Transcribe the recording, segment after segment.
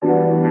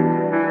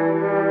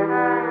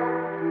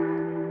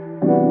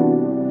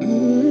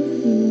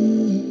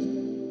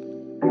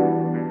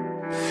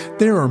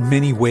There are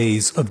many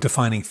ways of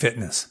defining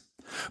fitness.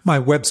 My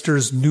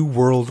Webster's New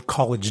World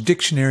College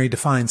Dictionary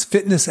defines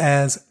fitness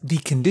as the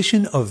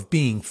condition of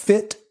being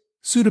fit,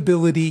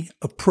 suitability,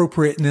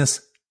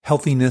 appropriateness,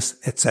 healthiness,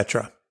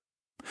 etc.,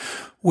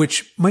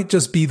 which might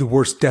just be the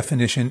worst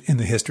definition in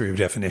the history of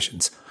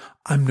definitions.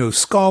 I'm no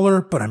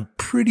scholar, but I'm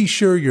pretty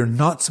sure you're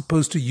not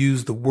supposed to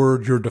use the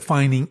word you're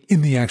defining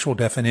in the actual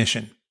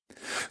definition.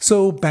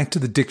 So back to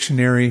the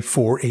dictionary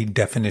for a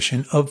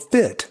definition of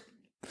fit.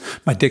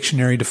 My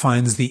dictionary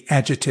defines the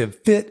adjective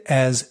fit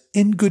as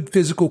in good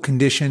physical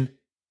condition,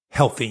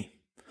 healthy.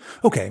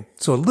 Okay,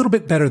 so a little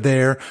bit better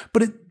there,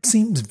 but it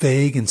seems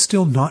vague and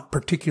still not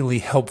particularly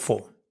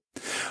helpful.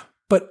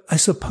 But I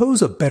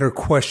suppose a better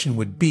question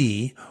would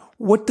be,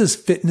 what does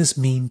fitness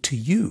mean to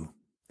you?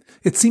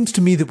 It seems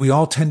to me that we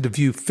all tend to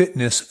view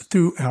fitness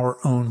through our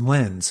own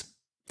lens.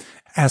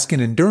 Ask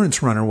an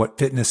endurance runner what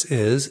fitness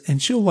is,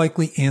 and she'll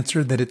likely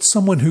answer that it's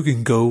someone who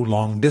can go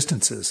long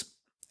distances.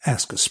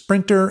 Ask a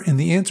sprinter, and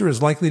the answer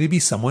is likely to be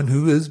someone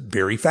who is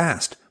very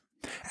fast.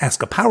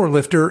 Ask a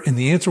powerlifter, and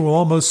the answer will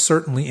almost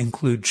certainly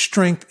include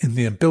strength and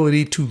the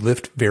ability to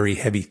lift very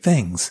heavy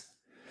things.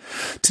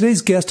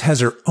 Today's guest has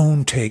her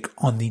own take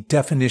on the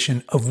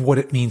definition of what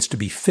it means to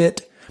be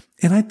fit,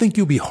 and I think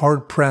you'll be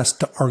hard-pressed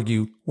to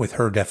argue with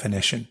her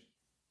definition.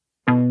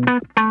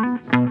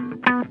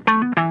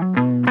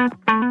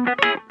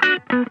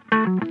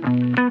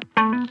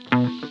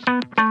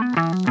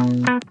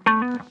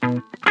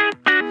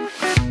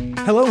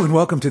 Hello and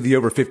welcome to the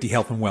Over 50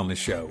 Health and Wellness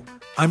Show.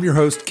 I'm your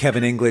host,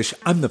 Kevin English.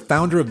 I'm the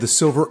founder of The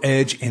Silver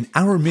Edge, and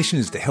our mission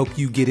is to help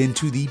you get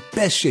into the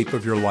best shape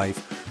of your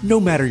life, no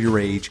matter your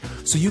age,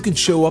 so you can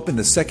show up in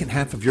the second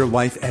half of your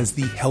life as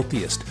the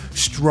healthiest,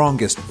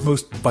 strongest,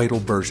 most vital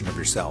version of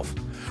yourself.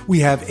 We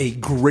have a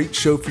great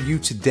show for you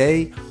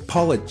today.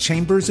 Paula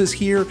Chambers is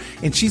here,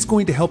 and she's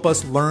going to help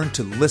us learn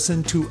to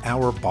listen to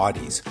our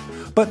bodies.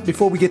 But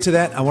before we get to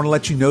that, I want to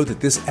let you know that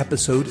this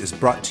episode is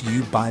brought to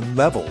you by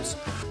Levels.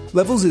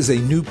 Levels is a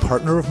new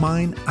partner of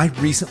mine. I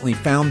recently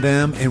found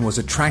them and was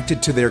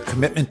attracted to their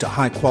commitment to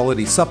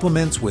high-quality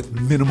supplements with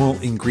minimal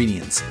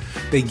ingredients.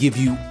 They give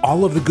you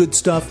all of the good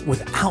stuff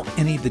without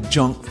any of the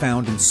junk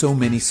found in so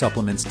many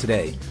supplements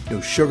today.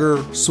 No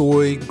sugar,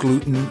 soy,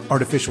 gluten,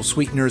 artificial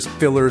sweeteners,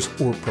 fillers,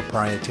 or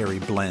proprietary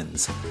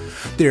blends.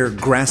 Their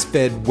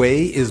grass-fed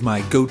whey is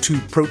my go-to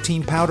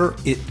protein powder.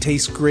 It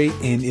tastes great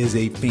and is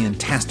a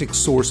fantastic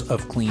source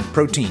of clean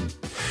protein.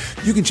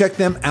 You can check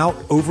them out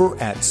over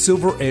at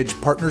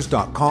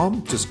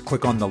silveredgepartners.com. Just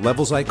click on the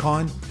Levels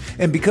icon.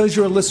 And because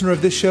you're a listener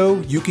of this show,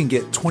 you can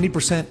get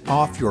 20%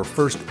 off your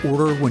first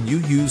order when you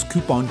use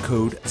coupon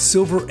code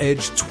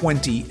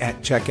SilverEdge20 at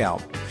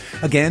checkout.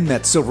 Again,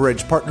 that's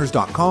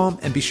silveredgepartners.com,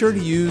 and be sure to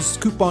use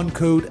coupon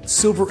code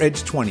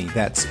SilverEdge20.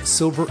 That's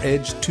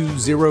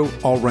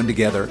SilverEdge20, all run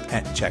together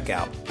at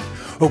checkout.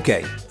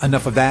 Okay,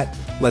 enough of that.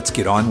 Let's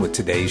get on with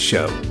today's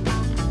show.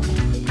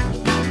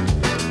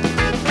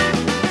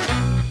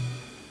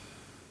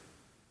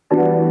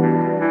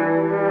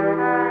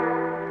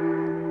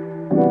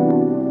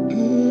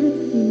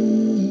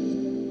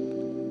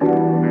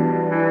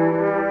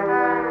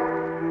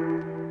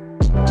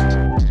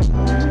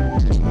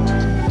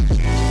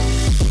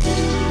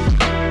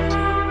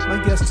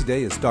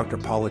 Today is Dr.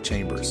 Paula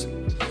Chambers.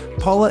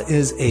 Paula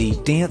is a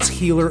dance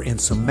healer and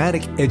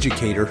somatic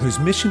educator whose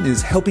mission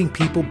is helping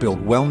people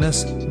build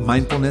wellness,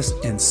 mindfulness,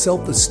 and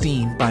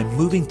self-esteem by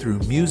moving through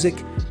music,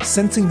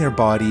 sensing their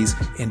bodies,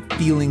 and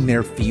feeling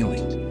their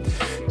feeling.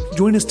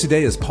 Join us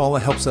today as Paula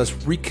helps us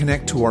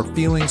reconnect to our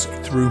feelings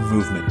through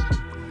movement.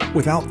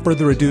 Without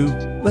further ado,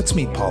 let's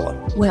meet Paula.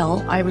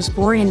 Well, I was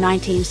born in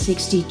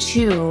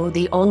 1962,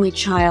 the only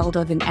child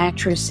of an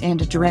actress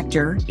and a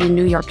director in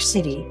New York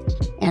City.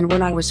 And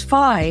when I was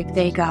 5,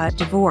 they got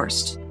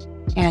divorced.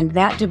 And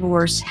that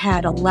divorce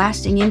had a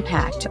lasting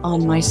impact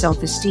on my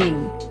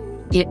self-esteem.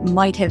 It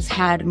might have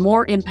had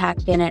more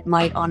impact than it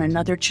might on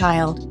another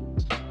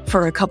child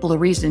for a couple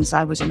of reasons.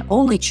 I was an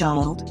only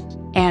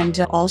child, and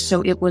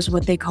also it was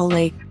what they call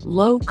a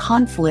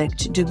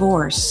low-conflict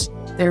divorce.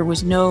 There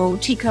was no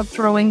teacup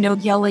throwing, no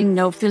yelling,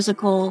 no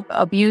physical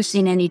abuse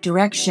in any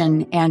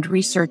direction, and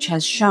research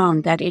has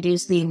shown that it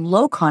is the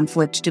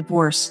low-conflict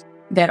divorce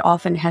that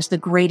often has the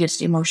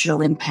greatest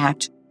emotional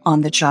impact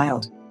on the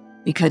child,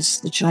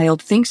 because the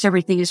child thinks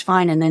everything is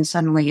fine, and then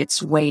suddenly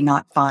it's way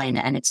not fine,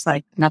 and it's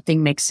like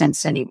nothing makes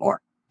sense anymore.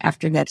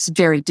 After that, it's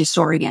very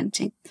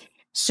disorienting.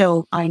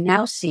 So I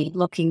now see,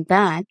 looking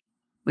back,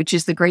 which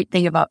is the great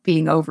thing about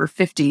being over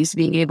 50s,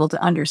 being able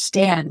to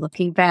understand,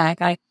 looking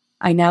back,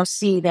 I now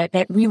see that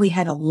that really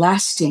had a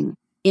lasting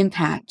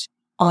impact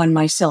on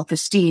my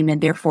self-esteem and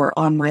therefore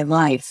on my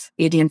life.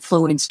 It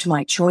influenced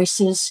my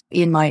choices.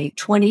 In my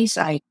 20s,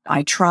 I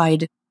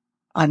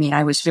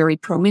was very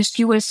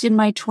promiscuous in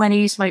my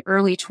 20s, my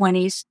early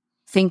 20s,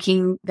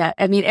 thinking that,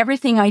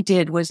 everything I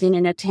did was in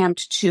an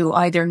attempt to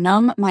either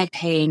numb my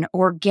pain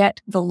or get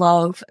the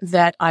love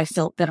that I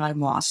felt that I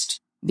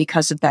lost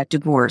because of that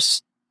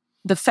divorce.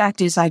 The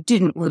fact is, I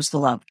didn't lose the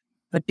love,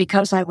 but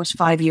because I was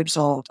 5 years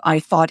old, I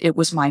thought it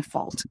was my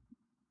fault.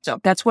 So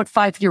that's what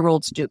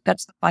 5-year-olds do.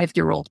 That's the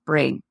 5-year-old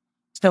brain.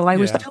 So I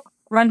was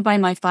run by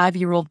my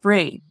 5-year-old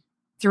brain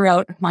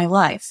throughout my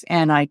life.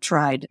 And I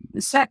tried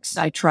sex,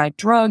 I tried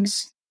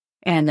drugs,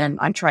 and then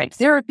I tried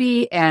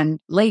therapy. And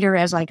later,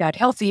 as I got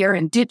healthier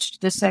and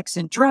ditched the sex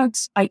and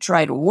drugs, I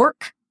tried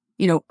work,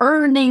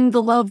 earning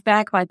the love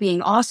back by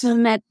being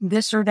awesome at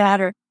this or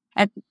that, or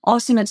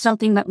awesome at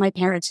something that my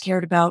parents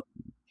cared about.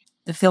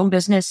 The film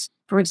business,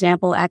 for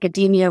example,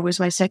 academia was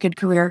my second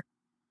career.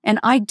 And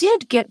I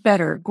did get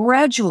better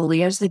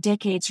gradually as the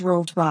decades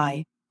rolled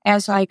by,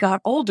 as I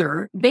got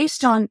older,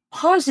 based on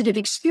positive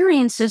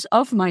experiences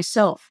of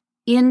myself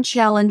in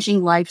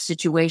challenging life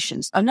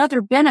situations.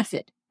 Another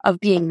benefit of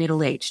being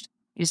middle-aged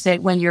is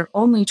that when you're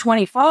only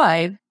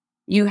 25,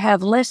 you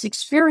have less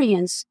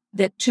experience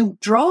that to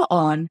draw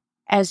on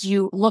as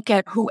you look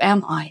at who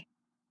am I.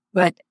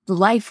 But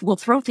life will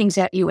throw things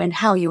at you, and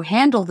how you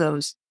handle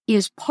those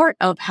is part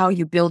of how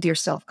you build your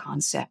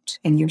self-concept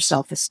and your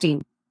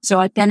self-esteem. So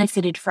I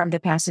benefited from the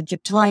passage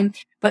of time,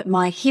 but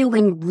my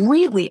healing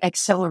really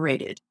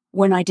accelerated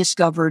when I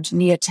discovered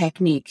Nia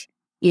technique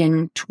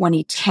in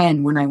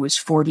 2010 when I was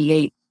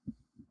 48.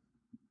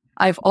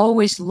 I've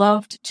always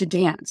loved to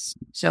dance.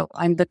 So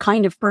I'm the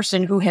kind of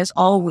person who has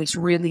always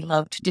really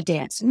loved to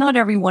dance. Not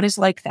everyone is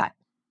like that.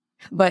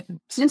 But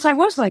since I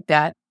was like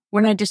that,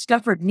 when I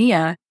discovered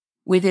Nia,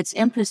 with its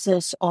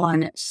emphasis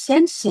on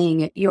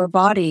sensing your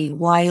body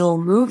while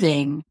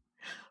moving,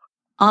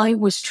 I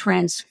was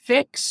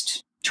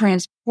transfixed,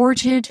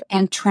 transported,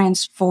 and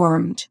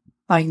transformed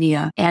by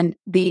Nia. And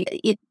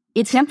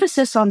its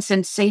emphasis on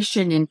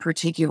sensation in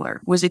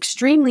particular was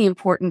extremely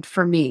important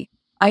for me.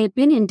 I had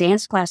been in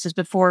dance classes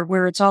before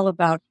where it's all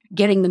about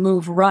getting the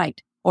move right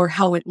or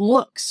how it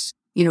looks.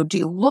 Do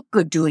you look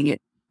good doing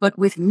it? But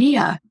with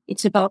Nia,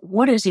 it's about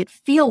what does it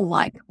feel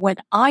like when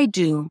I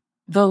do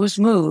those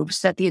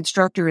moves that the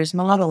instructor is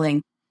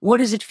modeling? What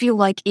does it feel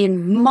like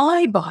in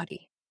my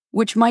body,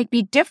 which might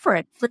be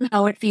different from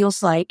how it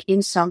feels like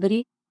in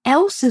somebody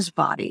else's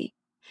body?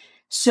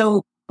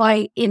 So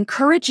by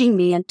encouraging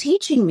me and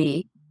teaching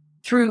me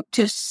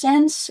to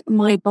sense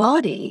my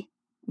body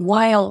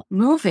while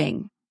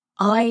moving,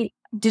 I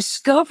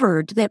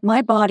discovered that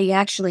my body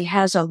actually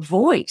has a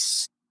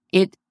voice.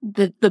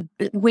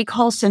 We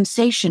call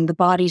sensation the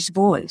body's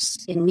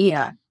voice in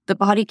Nia. The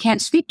body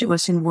can't speak to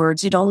us in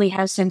words. It only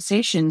has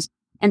sensations.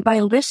 And by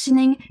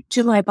listening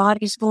to my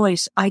body's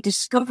voice, I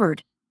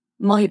discovered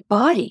my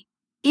body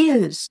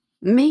is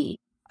me.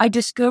 I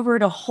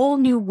discovered a whole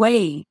new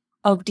way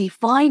of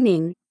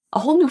defining, a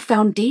whole new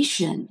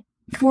foundation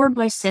for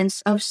my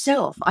sense of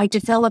self. I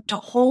developed a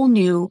whole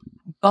new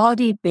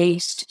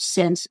body-based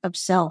sense of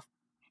self.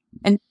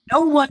 And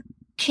no one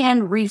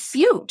can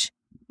refute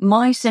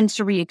my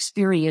sensory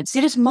experience.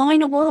 It is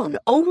mine alone.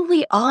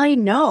 Only I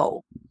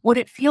know what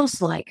it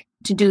feels like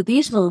to do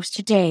these moves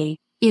today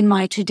in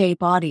my today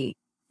body.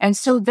 And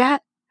so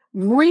that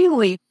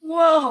really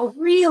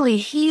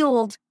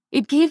healed.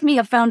 It gave me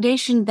a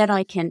foundation that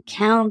I can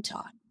count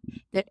on,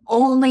 that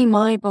only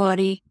my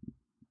body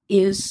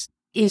is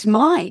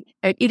mine.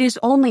 It is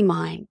only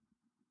mine.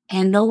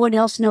 And no one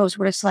else knows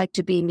what it's like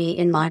to be me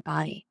in my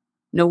body.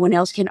 No one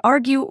else can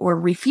argue or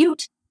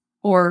refute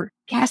or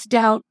cast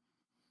doubt.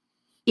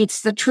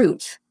 It's the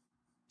truth.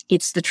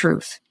 It's the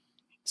truth.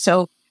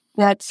 So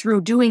that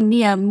through doing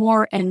Nia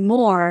more and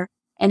more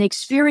and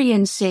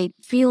experiencing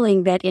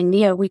feeling that in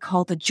Nia we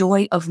call the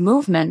joy of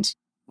movement,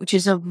 which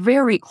is a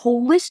very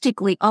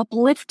holistically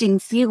uplifting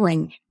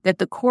feeling that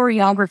the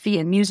choreography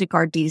and music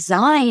are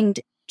designed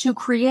to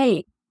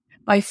create.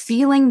 By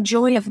feeling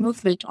joy of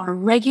movement on a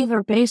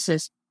regular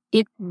basis,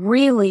 it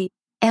really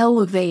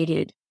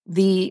elevated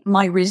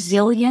my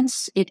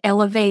resilience. It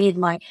elevated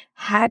my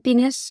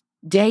happiness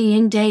day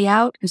in, day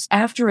out. Because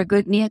after a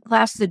good Nia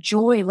class, the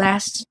joy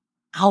lasts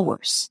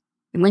hours.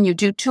 And when you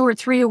do 2 or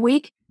 3 a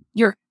week,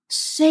 you're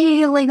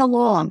sailing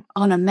along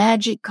on a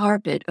magic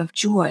carpet of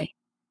joy.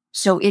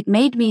 So it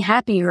made me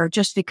happier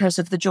just because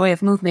of the joy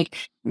of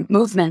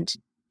movement,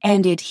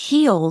 and it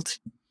healed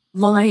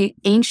my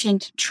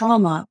ancient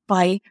trauma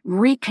by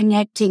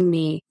reconnecting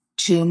me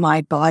to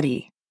my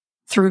body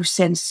through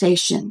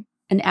sensation.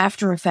 An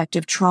after effect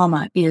of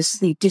trauma is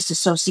the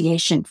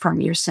disassociation from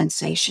your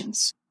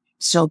sensations.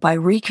 So by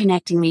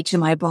reconnecting me to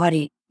my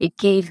body, it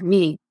gave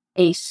me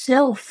a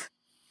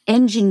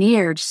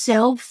self-engineered,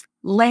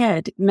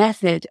 self-led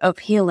method of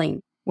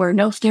healing where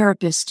no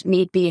therapist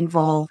need be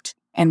involved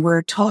and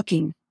where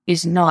talking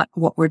is not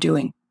what we're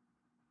doing.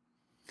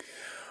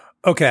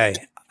 Okay.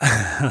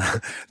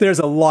 There's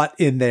a lot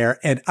in there,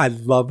 and I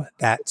love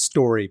that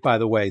story, by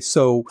the way.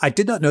 So I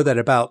did not know that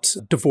about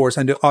divorce.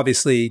 I know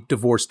obviously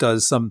divorce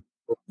does some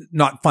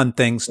not fun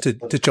things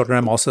to children.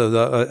 I'm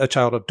also a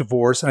child of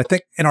divorce. And I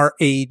think in our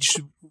age,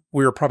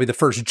 we were probably the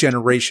first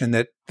generation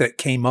that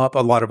came up, a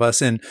lot of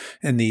us in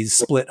these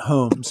split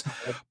homes.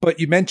 But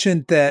you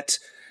mentioned that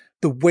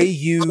the way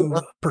you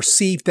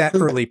perceived that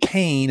early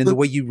pain and the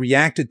way you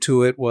reacted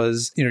to it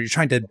was, you're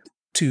trying to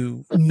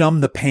to numb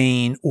the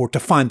pain or to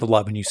find the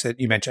love. And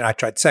you mentioned, I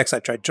tried sex, I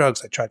tried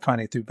drugs, I tried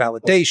finding it through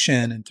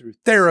validation and through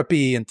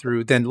therapy and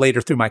then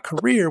later through my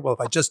career. Well, if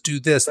I just do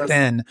this,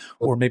 then,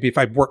 or maybe if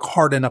I work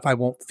hard enough, I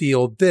won't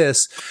feel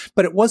this.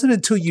 But it wasn't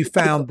until you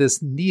found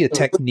this NIA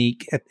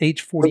technique at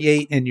age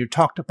 48 and you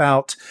talked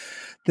about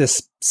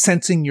this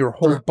sensing your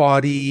whole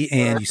body.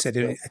 And you said,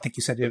 I think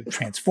you said it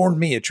transformed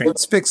me. It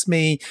transfixed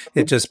me.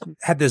 It just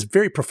had this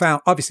very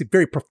profound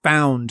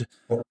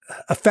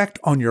effect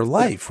on your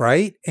life,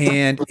 right?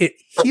 And it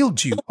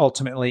healed you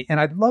ultimately. And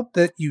I love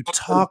that you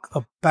talk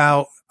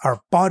about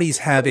our bodies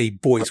have a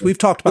voice. We've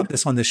talked about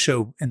this on this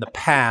show in the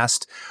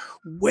past.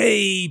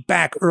 Way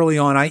back early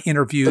on, I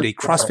interviewed a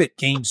CrossFit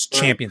Games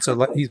champion.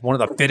 So he's one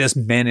of the fittest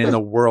men in the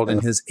world in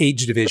his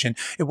age division.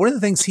 And one of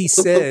the things he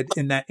said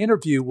in that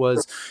interview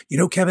was,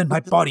 Kevin, my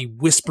body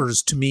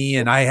whispers to me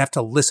and I have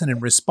to listen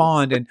and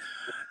respond. And,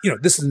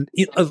 this is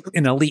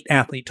an elite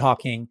athlete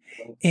talking.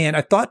 And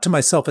I thought to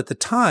myself at the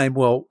time,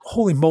 well,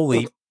 holy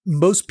moly,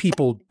 most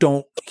people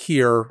don't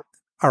hear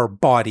our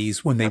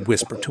bodies when they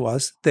whisper to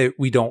us, that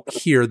we don't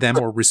hear them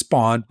or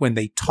respond when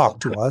they talk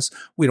to us.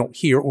 We don't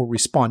hear or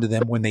respond to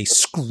them when they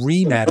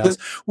scream at us.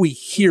 We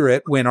hear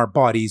it when our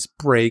bodies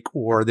break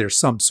or there's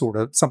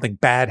something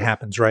bad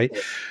happens, right?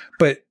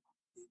 But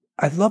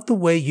I love the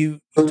way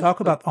you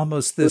talk about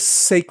almost this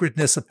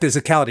sacredness of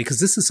physicality, because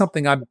this is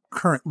something I'm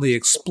currently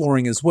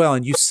exploring as well.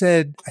 And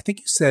I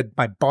think you said,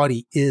 my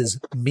body is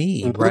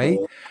me, right?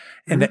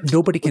 And that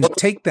nobody can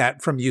take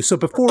that from you. So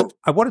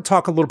I want to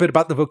talk a little bit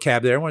about the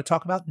vocabulary. I want to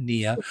talk about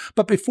NIA.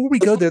 But before we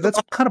go there, let's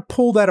kind of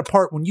pull that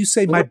apart. When you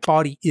say my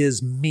body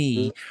is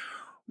me,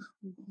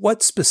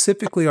 what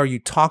specifically are you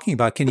talking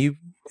about? Can you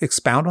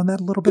expound on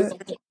that a little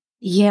bit?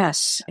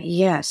 Yes.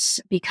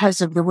 Because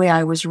of the way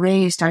I was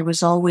raised, I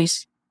was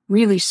always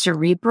really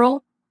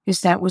cerebral,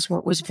 because that was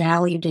what was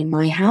valued in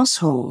my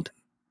household.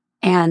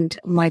 And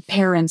my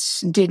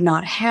parents did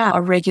not have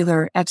a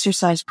regular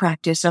exercise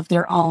practice of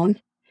their own.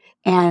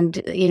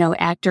 And,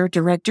 actor,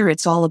 director,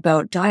 it's all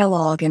about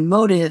dialogue and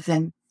motive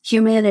and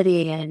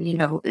humanity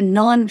and,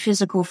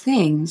 non-physical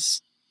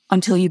things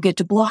until you get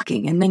to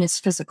blocking, and then it's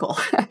physical.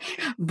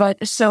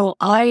 But so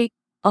I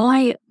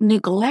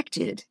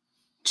neglected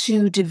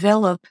to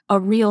develop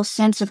a real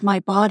sense of my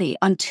body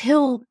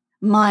until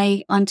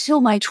my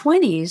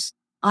 20s.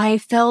 I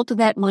felt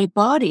that my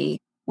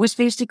body was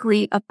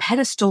basically a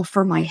pedestal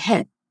for my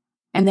head,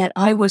 and that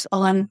I was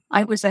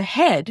a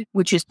head,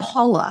 which is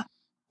Paula,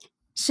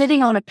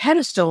 sitting on a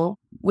pedestal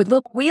with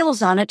little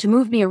wheels on it to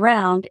move me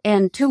around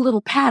and two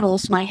little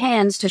paddles, my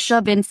hands, to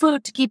shove in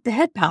food to keep the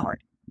head powered.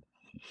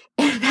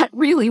 And that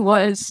really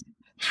was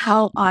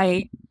how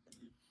I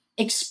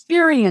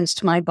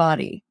experienced my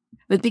body.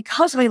 But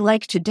because I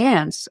like to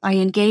dance, I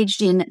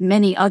engaged in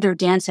many other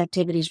dance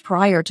activities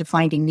prior to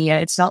finding NIA.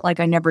 It's not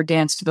like I never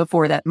danced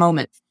before that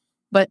moment.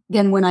 But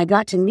then when I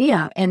got to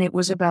NIA and it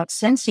was about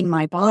sensing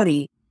my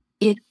body,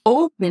 it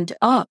opened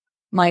up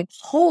my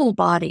whole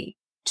body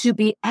to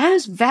be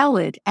as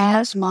valid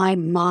as my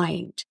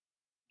mind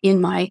in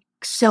my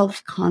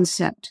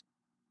self-concept.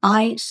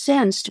 I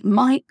sensed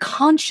my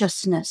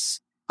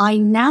consciousness. I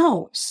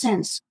now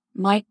sense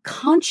my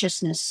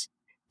consciousness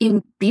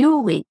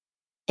imbuing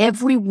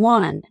every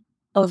one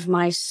of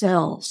my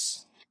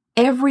cells.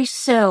 Every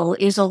cell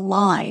is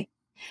alive.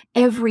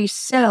 Every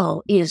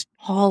cell is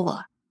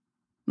Paula.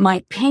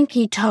 My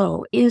pinky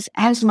toe is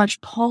as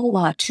much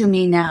Paula to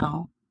me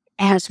now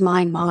as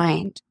my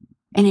mind.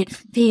 And it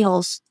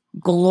feels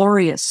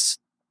glorious.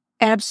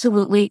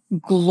 Absolutely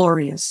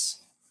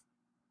glorious.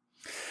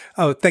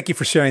 Oh, thank you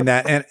for sharing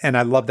that. And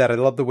I love that. I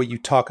love the way you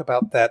talk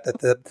about that.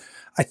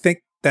 I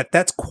think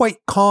that's quite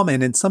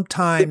common. And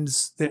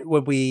sometimes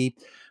when we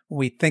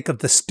think of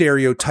the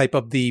stereotype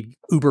of the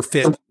uber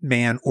fit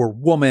man or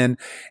woman,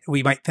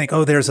 we might think,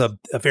 oh, there's a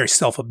very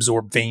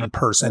self-absorbed, vain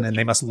person, and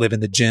they must live in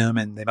the gym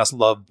and they must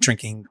love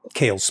drinking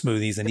kale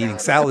smoothies and eating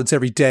salads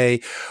every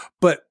day.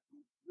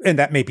 And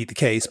that may be the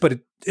case, but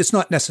it's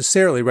not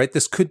necessarily, right?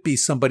 This could be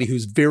somebody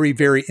who's very,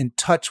 very in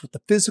touch with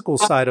the physical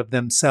side of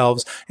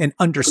themselves and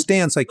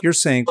understands, like you're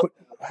saying,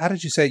 how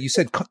did you say it? You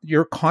said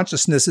your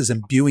consciousness is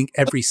imbuing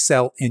every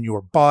cell in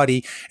your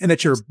body, and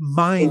that your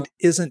mind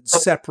isn't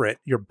separate.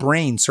 Your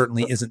brain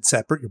certainly isn't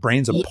separate. Your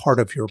brain's a part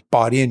of your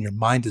body, and your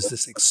mind is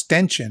this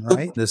extension,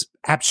 right? This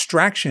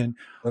abstraction.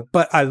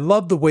 But I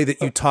love the way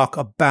that you talk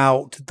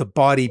about the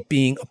body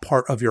being a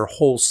part of your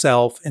whole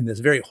self and this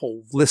very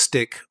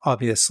holistic,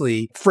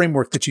 obviously,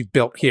 framework that you've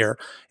built here,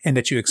 and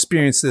that you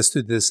experience this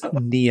through this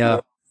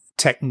NIA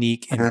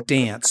technique and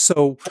dance.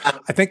 So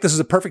I think this is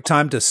a perfect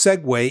time to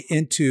segue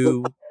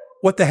into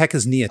what the heck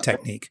is NIA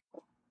technique?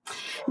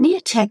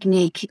 NIA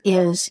technique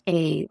is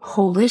a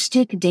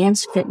holistic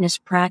dance fitness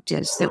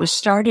practice that was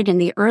started in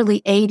the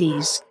early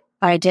 80s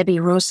by Debbie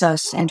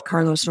Rosas and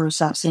Carlos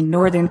Rosas in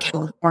Northern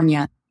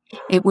California.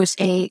 It was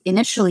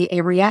initially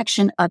a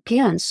reaction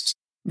against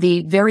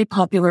the very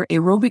popular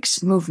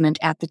aerobics movement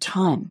at the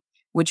time,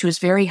 which was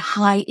very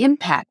high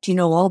impact,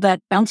 all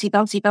that bouncy, the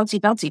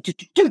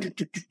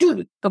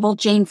whole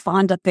Jane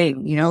Fonda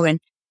thing, and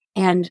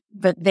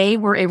But they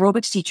were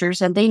aerobics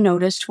teachers and they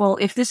noticed, well,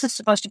 if this is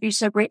supposed to be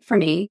so great for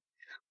me,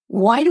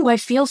 why do I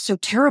feel so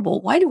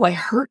terrible? Why do I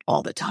hurt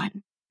all the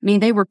time? I mean,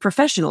 they were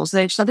professionals.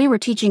 So they were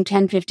teaching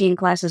 10, 15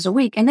 classes a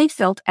week and they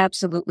felt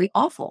absolutely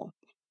awful.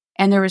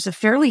 And there was a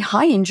fairly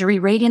high injury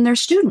rate in their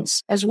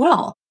students as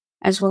well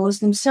as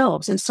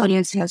themselves. And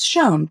science has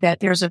shown that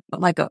there's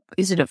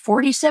is it a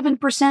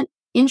 47%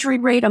 injury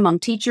rate among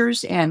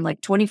teachers and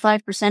like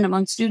 25%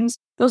 among students?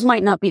 Those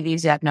might not be the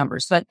exact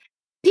numbers, but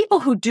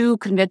people who do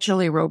conventional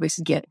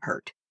aerobics get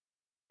hurt.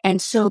 And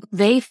so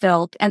they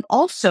felt, and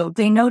also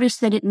they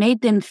noticed that it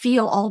made them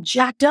feel all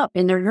jacked up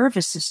in their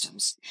nervous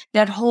systems.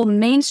 That whole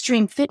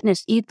mainstream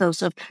fitness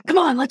ethos of, come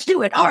on, let's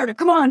do it harder.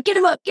 Come on, get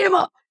him up, get him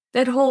up.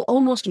 That whole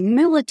almost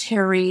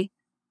military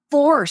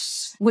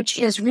force, which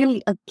is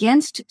really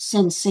against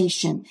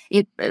sensation.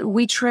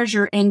 We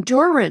treasure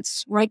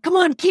endurance, right? Come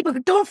on, keep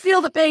it. Don't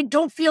feel the pain.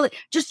 Don't feel it.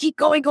 Just keep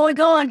going,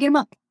 get him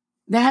up.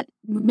 That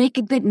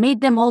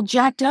made them all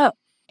jacked up,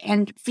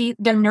 and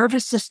their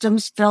nervous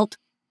systems felt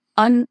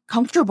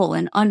uncomfortable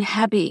and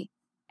unhappy.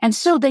 And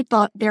so they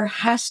thought there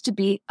has to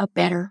be a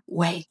better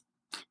way.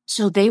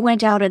 So they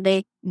went out and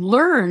they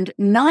learned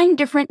 9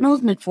 different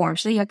movement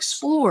forms. They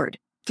explored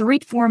 3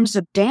 forms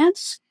of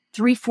dance,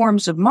 3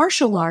 forms of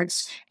martial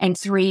arts, and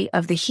 3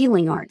 of the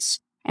healing arts.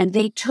 And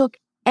they took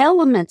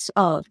elements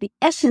of the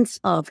essence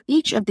of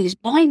each of these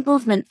blind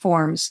movement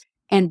forms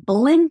and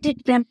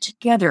blended them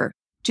together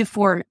to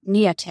form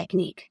Nia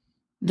technique.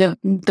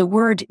 The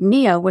word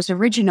NIA was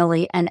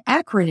originally an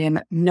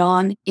acronym,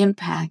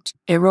 non-impact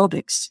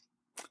aerobics.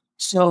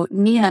 So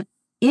NIA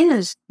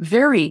is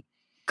very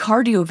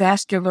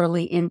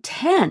cardiovascularly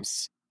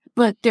intense,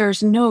 but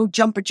there's no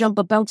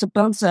jumpa,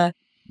 bounce,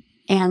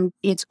 and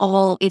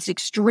it's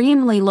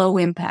extremely low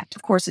impact.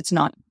 Of course, it's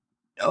not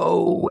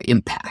no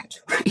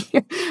impact,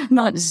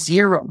 not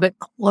zero, but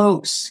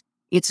close.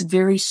 It's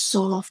very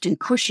soft and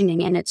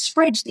cushioning, and it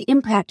spreads the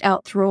impact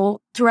out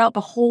throughout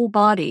the whole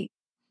body.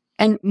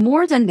 And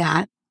more than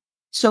that,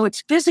 so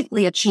it's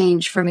physically a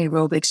change from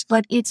aerobics,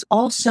 but it's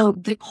also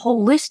the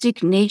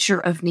holistic nature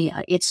of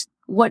NIA. It's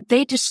what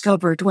they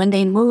discovered when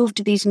they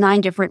moved these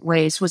 9 different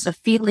ways was a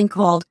feeling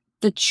called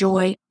the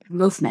joy of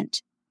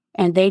movement.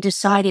 And they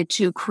decided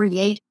to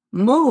create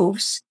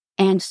moves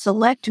and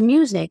select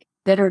music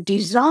that are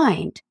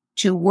designed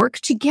to work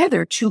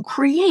together to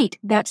create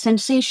that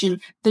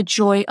sensation, the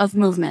joy of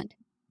movement.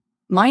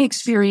 My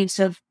experience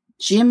of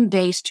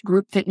gym-based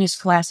group fitness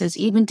classes,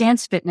 even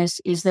dance fitness,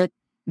 is that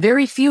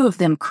very few of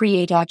them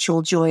create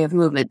actual joy of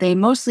movement. They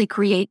mostly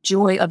create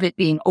joy of it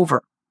being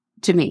over,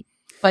 to me.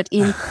 But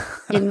in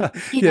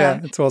yeah,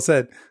 that's well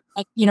said.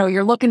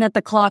 You're looking at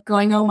the clock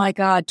going, oh my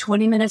God,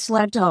 20 minutes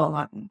left.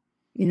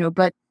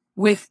 But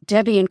with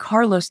Debbie and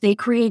Carlos, they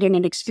created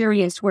an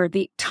experience where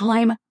the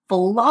time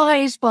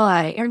flies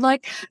by. You're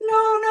like,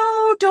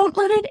 no, don't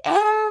let it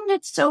end.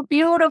 It's so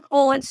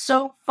beautiful. It's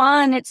so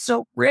fun. It's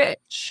so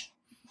rich.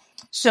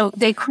 So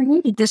they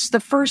created the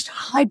first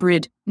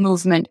hybrid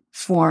movement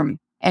form,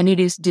 and it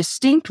is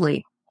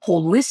distinctly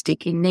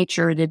holistic in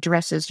nature. It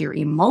addresses your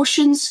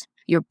emotions,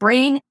 your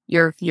brain,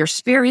 your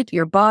spirit,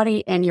 your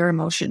body, and your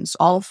emotions,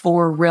 all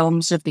 4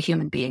 realms of the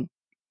human being.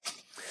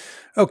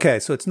 Okay,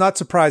 so it's not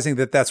surprising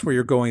that that's where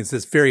you're going, is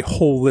this very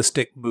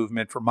holistic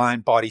movement for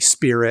mind, body,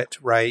 spirit,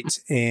 right?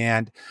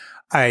 And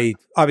I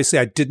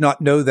did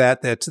not know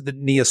that the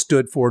NIA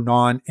stood for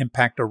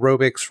non-impact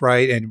aerobics,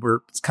 right? And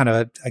it's kind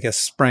of, I guess,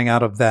 sprang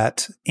out of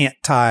that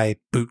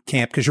anti-boot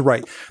camp, because you're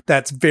right.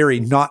 That's very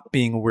not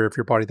being aware of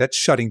your body. That's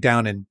shutting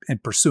down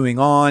and pursuing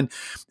on.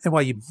 And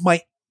while you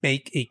might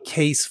make a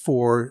case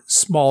for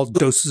small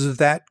doses of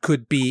that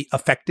could be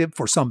effective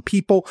for some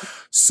people,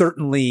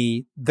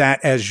 certainly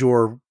that as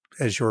your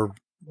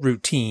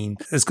routine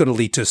is going to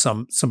lead to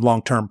some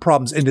long-term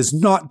problems and is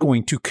not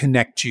going to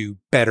connect you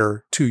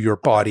better to your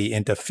body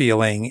and to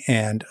feeling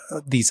and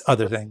these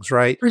other things,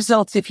 right?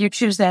 Results if you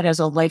choose that as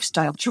a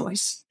lifestyle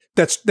choice.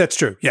 That's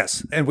true.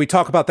 Yes. And we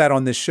talk about that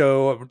on this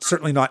show,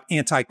 certainly not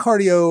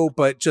anti-cardio,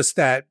 but just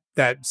that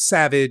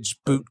savage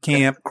boot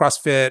camp,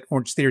 CrossFit,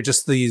 Orange Theory,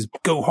 just these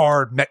go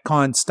hard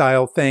Metcon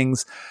style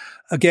things.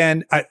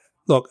 Again, I'm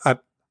a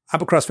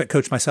CrossFit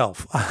coach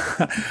myself.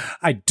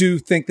 I do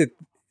think that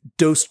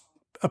dose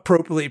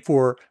appropriately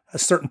for a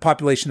certain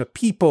population of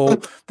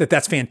people,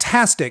 that's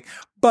fantastic.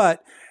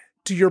 But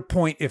to your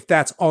point, if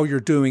that's all you're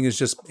doing is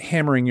just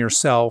hammering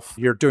yourself,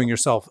 you're doing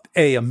yourself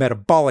a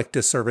metabolic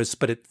disservice.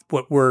 But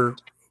what we're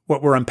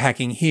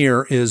unpacking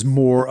here is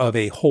more of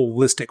a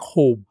holistic,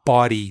 whole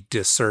body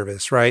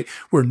disservice, right?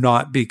 We're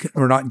not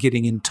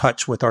getting in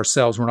touch with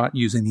ourselves. We're not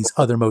using these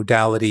other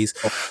modalities.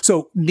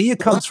 So Nia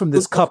comes from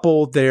this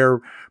couple.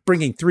 They're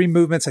bringing 3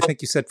 movements, I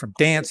think you said, from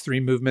dance, 3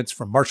 movements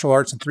from martial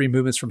arts, and 3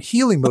 movements from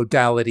healing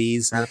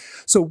modalities.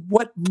 So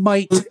what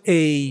might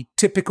a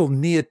typical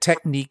Nia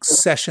technique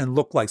session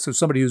look like? So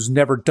somebody who's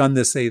never done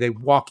this, say they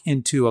walk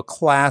into a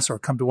class or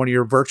come to one of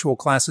your virtual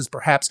classes,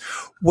 perhaps,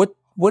 what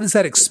does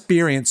that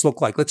experience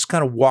look like? Let's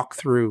kind of walk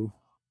through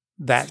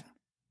that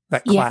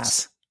class.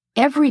 Yes.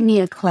 Every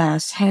Nia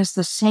class has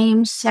the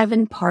same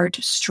 7-part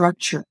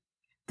structure.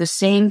 The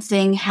same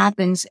thing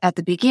happens at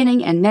the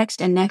beginning and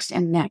next and next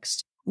and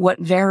next. What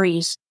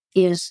varies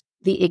is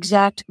the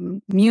exact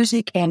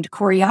music and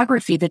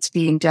choreography that's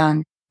being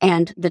done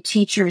and the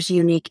teacher's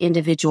unique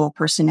individual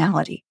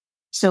personality.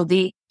 So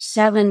the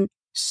 7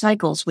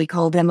 cycles, we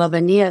call them, of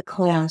a NIA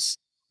class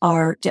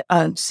are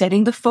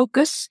setting the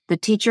focus. The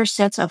teacher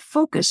sets a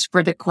focus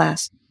for the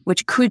class,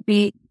 which could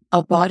be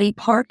a body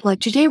part. Like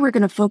today, we're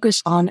going to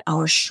focus on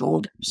our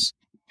shoulders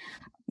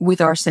with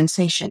our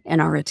sensation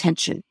and our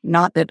attention.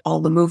 Not that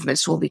all the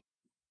movements will be,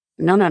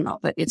 no,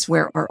 but it's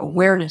where our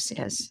awareness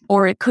is.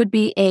 Or it could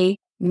be a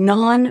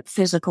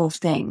non-physical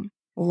thing.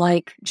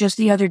 Like just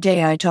the other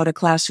day, I taught a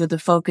class with a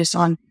focus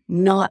on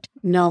not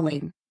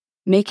knowing,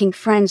 making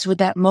friends with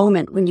that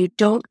moment when you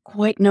don't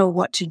quite know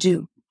what to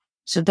do.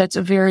 So that's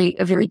a very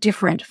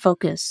different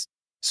focus.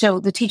 So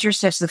the teacher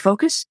sets the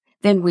focus,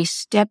 then we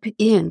step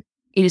in.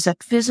 It is a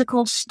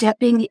physical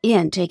stepping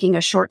in, taking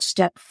a short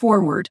step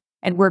forward.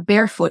 And we're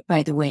barefoot,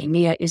 by the way.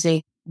 NIA is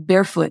a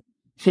barefoot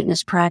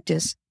fitness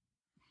practice.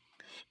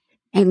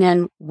 And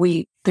then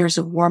there's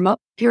a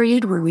warm-up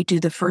period where we do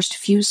the first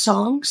few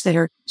songs that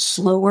are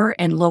slower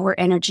and lower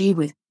energy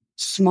with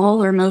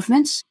smaller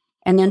movements.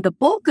 And then the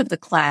bulk of the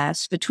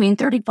class, between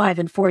 35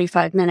 and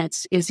 45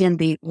 minutes, is in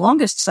the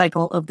longest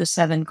cycle of the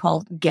 7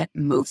 called Get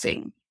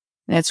Moving.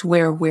 That's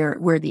where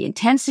the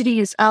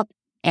intensity is up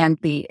and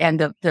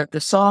the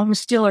songs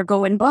still are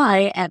going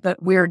by,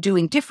 but we're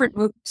doing different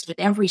movements with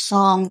every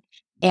song.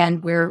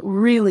 And we're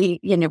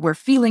really, we're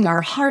feeling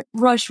our heart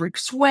rush. We're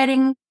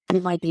sweating. We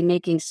might be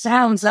making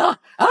sounds.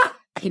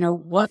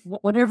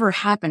 Whatever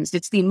happens.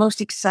 It's the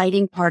most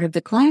exciting part of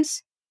the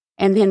class.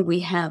 And then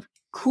we have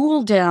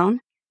cool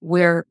down,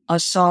 where a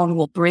song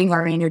will bring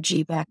our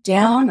energy back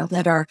down,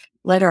 let our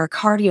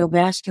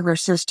cardiovascular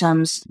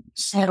systems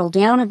settle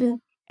down a bit,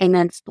 and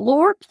then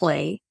floor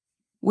play,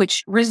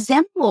 which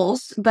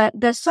resembles, but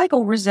the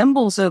cycle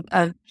resembles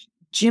a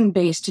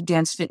gym-based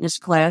dance fitness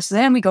class.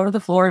 Then we go to the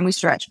floor and we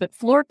stretch, but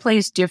floor play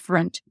is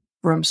different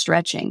from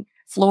stretching.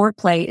 Floor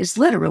play is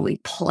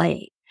literally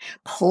play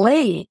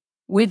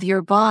with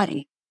your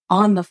body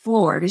on the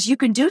floor, because you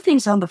can do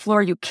things on the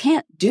floor you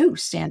can't do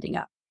standing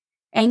up.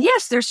 And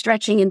yes, there's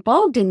stretching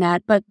involved in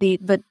that, but the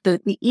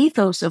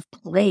ethos of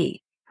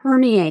play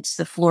permeates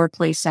the floor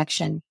play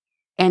section.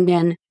 And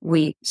then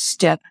we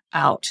step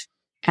out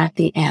at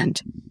the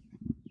end.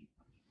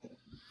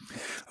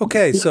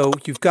 Okay, so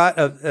you've got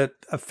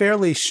a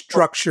fairly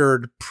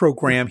structured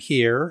program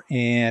here,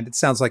 and it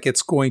sounds like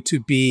it's going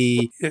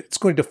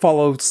to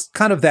follow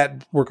kind of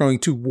that. We're going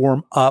to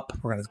warm up.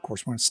 We're going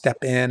to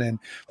step in and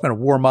we're going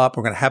to warm up.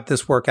 We're going to have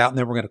this workout, and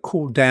then we're going to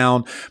cool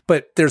down.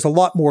 But there's a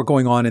lot more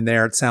going on in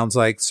there. It sounds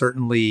like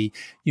certainly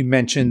you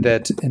mentioned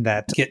that in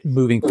that get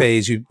moving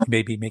phase, you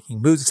may be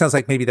making moves. It sounds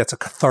like maybe that's a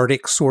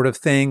cathartic sort of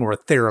thing or a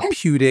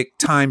therapeutic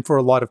time for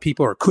a lot of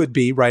people, or it could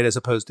be, right, as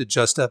opposed to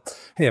just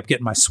hey, I'm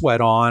getting my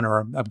sweat on or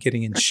I'm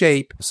getting in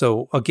shape.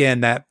 So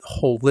again, that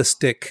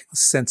holistic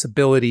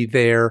sensibility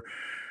there.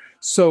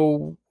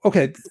 So,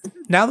 okay,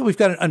 now that we've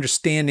got an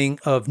understanding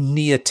of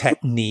NIA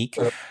technique,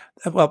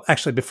 well,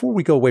 actually, before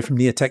we go away from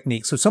NIA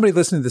technique, so somebody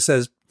listening to this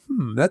says,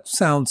 that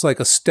sounds like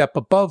a step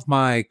above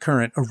my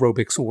current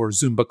aerobics or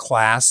Zumba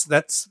class.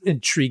 That's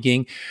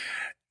intriguing.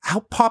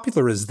 How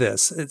popular is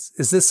this?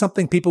 Is this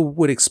something people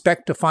would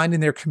expect to find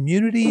in their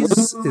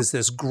communities? Is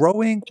this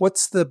growing?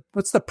 What's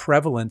the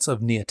prevalence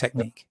of NIA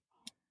technique?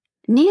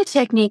 NIA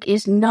technique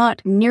is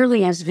not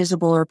nearly as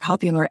visible or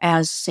popular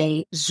as,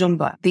 say,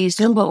 Zumba. The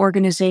Zumba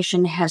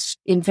organization has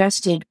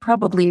invested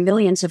probably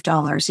millions of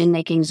dollars in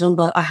making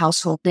Zumba a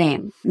household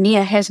name.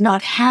 NIA has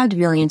not had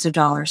millions of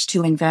dollars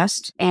to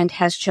invest and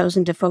has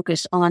chosen to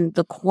focus on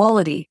the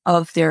quality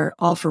of their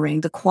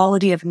offering, the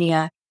quality of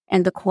NIA,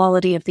 and the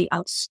quality of the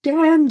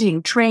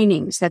outstanding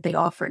trainings that they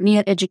offer.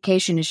 NIA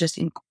education is just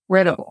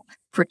incredible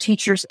for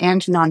teachers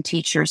and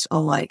non-teachers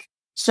alike.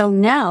 So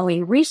now,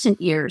 in recent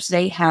years,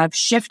 they have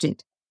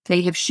shifted,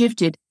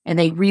 and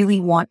they really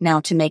want now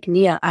to make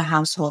NIA a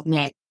household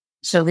name.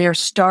 So they're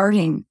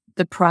starting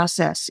the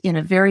process in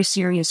a very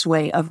serious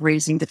way of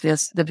raising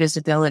the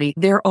visibility.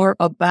 There are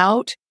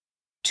about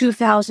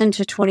 2,000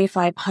 to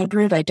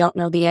 2,500, I don't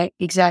know the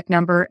exact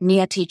number,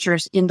 NIA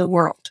teachers in the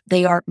world.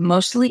 They are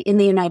mostly in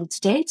the United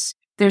States.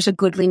 There's a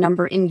goodly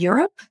number in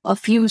Europe, a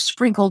few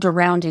sprinkled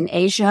around in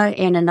Asia,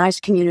 and a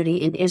nice community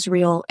in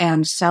Israel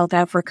and South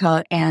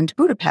Africa and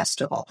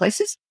Budapest, of all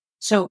places.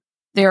 So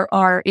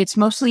it's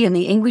mostly in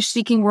the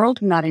English-speaking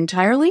world, not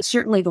entirely.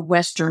 Certainly the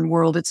Western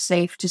world, it's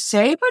safe to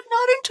say, but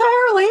not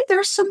entirely.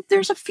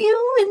 There's a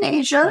few in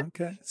Asia.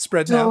 Okay,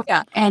 spread out.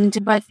 Yeah,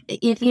 but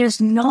it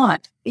is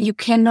not. You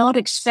cannot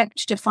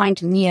expect to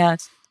find NIA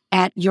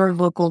at your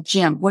local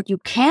gym. What you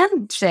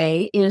can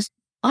say is,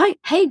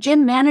 hey,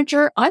 gym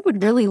manager, I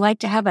would really like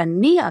to have a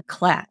NIA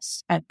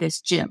class at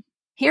this gym.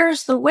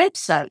 Here's the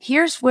website.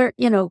 Here's where,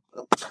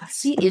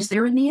 see, is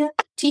there a NIA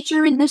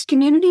teacher in this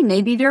community?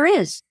 Maybe there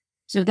is.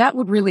 So that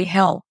would really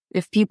help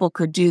if people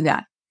could do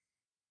that.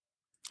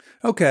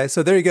 Okay,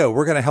 so there you go.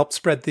 We're going to help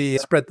spread the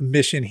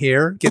mission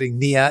here, getting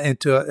Nia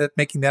into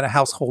making that a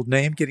household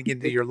name, getting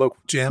into your local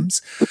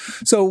gyms.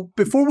 So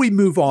before we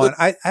move on,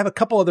 I have a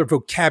couple other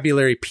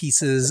vocabulary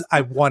pieces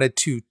I wanted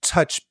to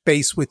touch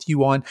base with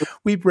you on.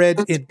 We've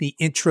read in the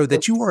intro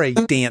that you are a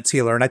dance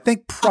healer, and I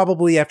think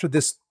probably after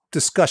this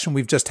discussion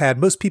we've just had,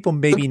 most people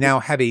maybe now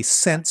have a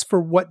sense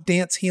for what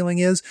dance healing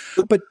is.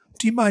 But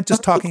do you mind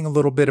just talking a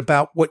little bit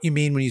about what you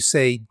mean when you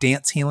say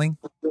dance healing?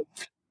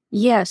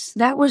 Yes,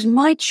 that was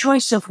my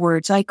choice of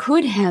words. I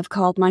could have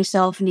called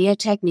myself Nia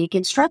Technique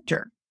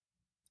Instructor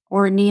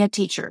or Nia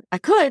Teacher. I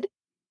could,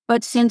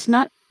 but since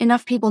not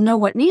enough people know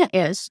what Nia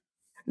is,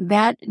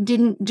 that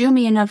didn't do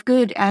me enough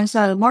good as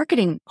a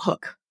marketing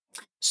hook.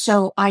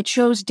 So I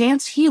chose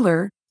Dance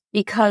Healer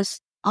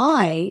because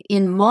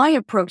in my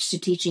approach to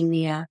teaching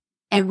Nia,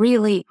 am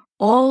really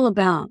all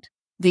about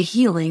the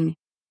healing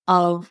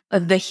of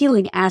the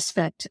healing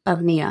aspect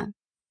of Nia.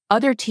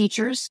 Other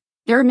teachers,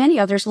 there are many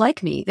others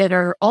like me that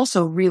are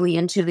also really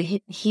into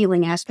the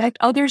healing aspect.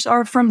 Others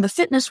are from the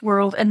fitness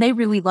world and they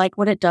really like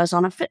what it does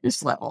on a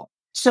fitness level.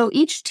 So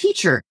each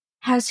teacher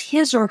has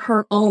his or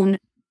her own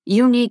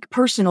unique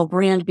personal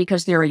brand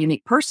because they're a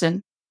unique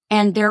person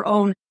and their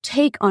own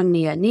take on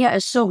Nia. Nia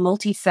is so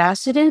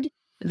multifaceted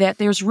that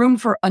there's room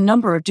for a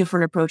number of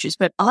different approaches,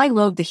 but I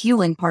love the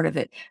healing part of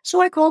it.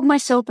 So I called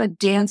myself a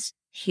dance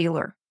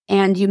healer.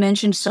 And you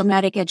mentioned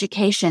somatic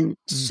education.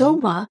 Mm-hmm.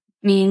 Soma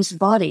means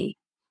body.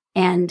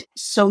 And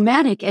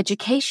somatic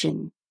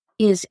education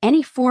is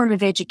any form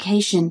of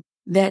education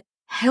that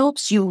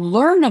helps you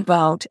learn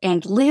about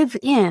and live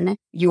in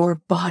your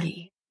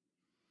body.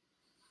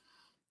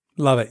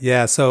 Love it.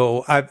 Yeah.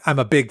 So I'm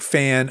a big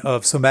fan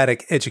of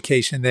somatic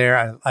education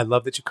there. I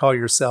love that you call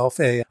yourself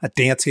a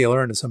dance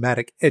healer and a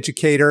somatic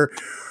educator.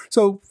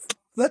 So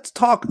let's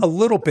talk a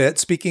little bit.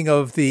 Speaking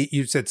of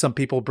you said some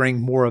people bring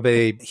more of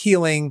a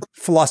healing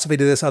philosophy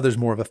to this, others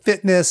more of a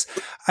fitness.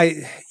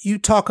 You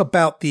talk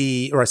about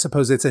or I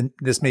suppose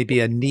this may be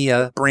a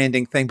Nia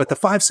branding thing, but the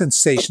 5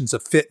 sensations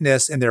of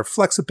fitness and their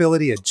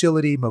flexibility,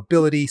 agility,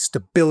 mobility,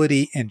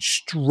 stability, and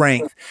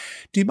strength.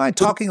 Do you mind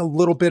talking a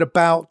little bit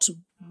about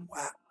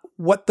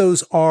what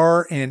those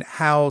are and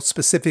how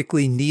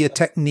specifically Nia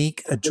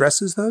Technique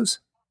addresses those?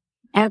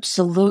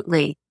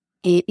 Absolutely.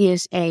 It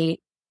is a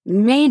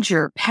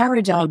major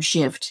paradigm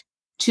shift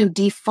to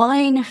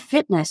define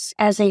fitness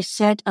as a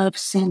set of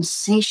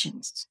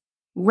sensations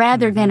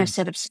rather than a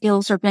set of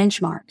skills or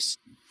benchmarks.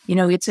 You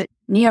know,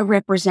 Nia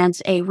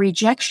represents a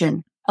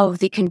rejection of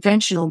the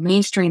conventional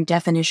mainstream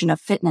definition of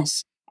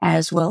fitness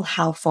as well.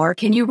 How far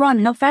can you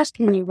run? How fast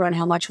can you run?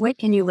 How much weight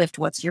can you lift?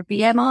 What's your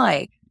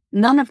BMI?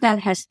 None of that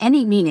has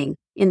any meaning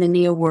in the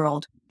Nia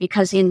world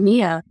because in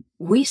Nia,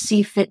 we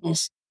see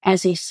fitness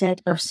as a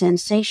set of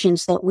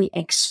sensations that we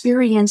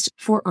experience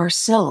for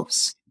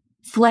ourselves.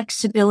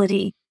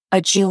 Flexibility,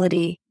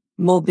 agility,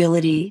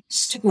 mobility,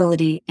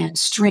 stability, and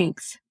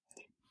strength.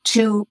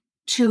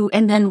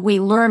 And then we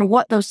learn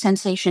what those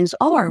sensations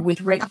are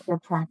with regular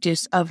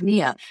practice of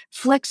Nia.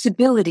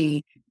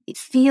 Flexibility, it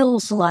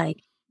feels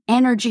like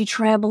energy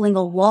traveling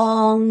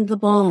along the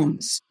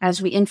bones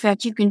in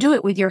fact, you can do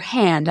it with your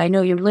hand. I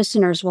know your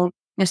listeners won't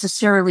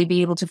necessarily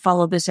be able to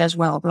follow this as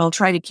well, but I'll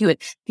try to cue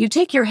it. If you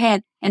take your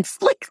hand and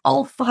flick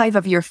all 5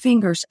 of your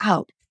fingers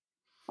out,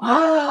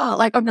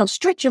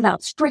 stretch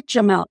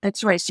them out.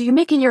 That's right. So you're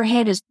making your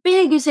hand as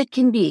big as it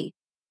can be.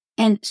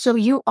 And so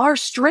you are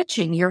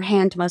stretching your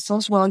hand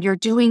muscles while you're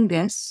doing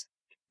this.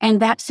 And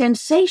that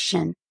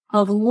sensation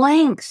of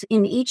length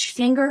in each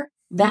finger,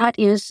 that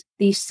is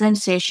the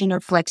sensation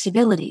of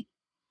flexibility.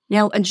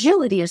 Now,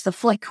 agility is the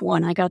flick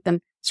one. I got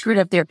them screwed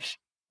up there.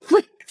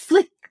 Flick,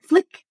 flick,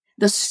 flick.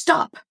 The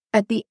stop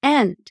at the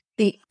end,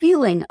 the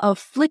feeling of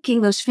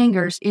flicking those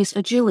fingers is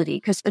agility,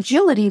 because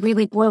agility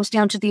really boils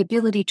down to the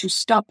ability to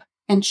stop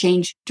and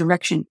change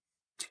direction.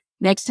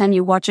 Next time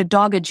you watch a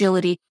dog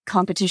agility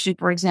competition,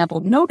 for example,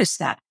 notice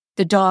that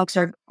the dogs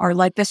are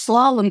like the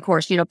slalom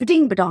course,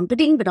 ba-ding, ba-dong,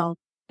 ba-ding, ba-dong.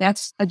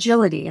 That's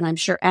agility. And I'm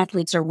sure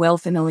athletes are well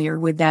familiar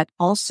with that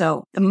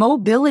also. The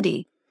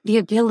mobility, the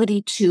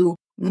ability to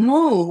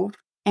move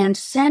and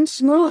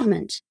sense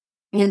movement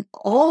in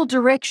all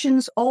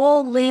directions,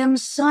 all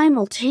limbs,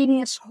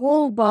 simultaneous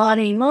whole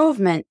body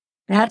movement.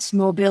 That's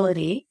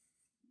mobility.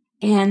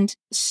 And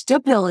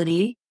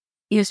stability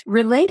is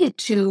related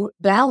to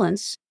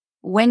balance.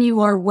 When you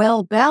are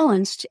well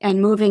balanced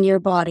and moving your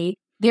body,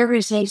 there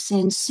is a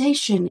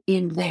sensation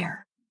in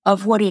there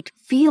of what it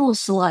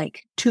feels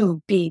like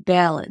to be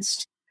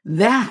balanced.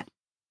 That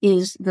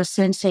is the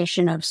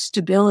sensation of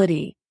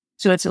stability.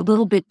 So it's a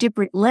little bit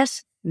different,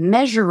 less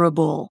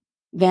measurable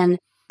than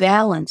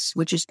balance,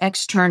 which is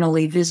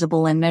externally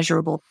visible and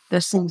measurable.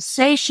 The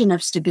sensation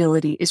of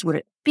stability is what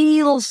it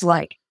feels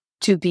like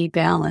to be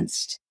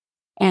balanced.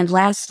 And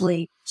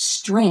lastly,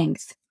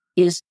 strength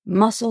is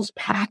muscles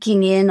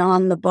packing in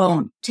on the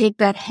bone. Take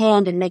that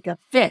hand and make a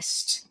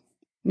fist.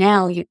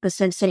 Now the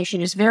sensation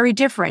is very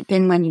different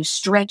than when you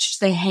stretch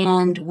the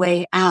hand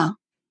way out,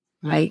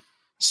 right?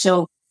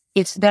 So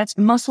that's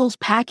muscles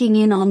packing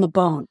in on the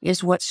bone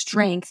is what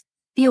strength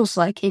feels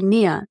like in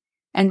Nia.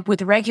 And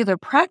with regular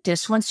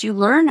practice, once you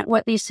learn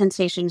what these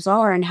sensations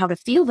are and how to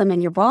feel them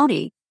in your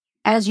body,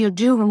 as you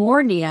do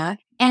more Nia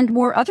and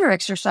more other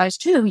exercise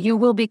too, you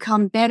will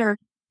become better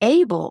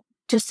able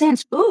to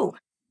sense, ooh,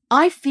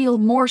 I feel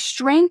more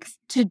strength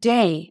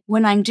today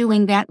when I'm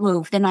doing that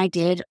move than I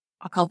did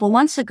a couple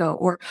months ago.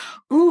 Or,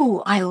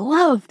 ooh, I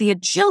love the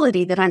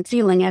agility that I'm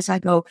feeling as I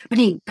go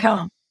bling,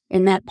 pong,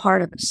 in that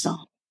part of the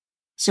song.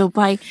 So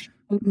by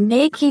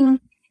making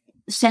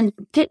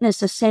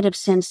fitness a set of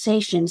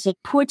sensations, it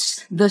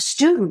puts the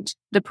student,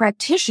 the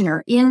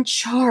practitioner, in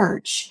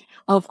charge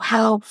of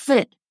how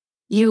fit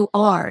you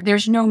are.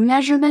 There's no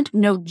measurement,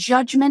 no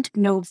judgment,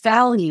 no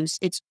values.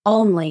 It's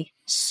only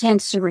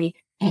sensory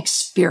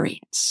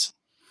experience.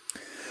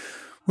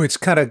 Which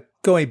kind of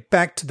going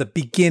back to the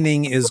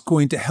beginning is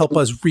going to help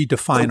us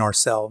redefine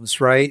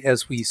ourselves, right?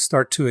 As we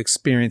start to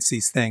experience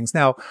these things.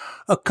 Now,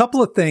 a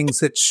couple of things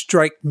that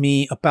strike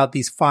me about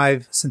these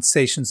 5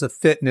 sensations of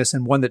fitness,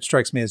 and one that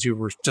strikes me as you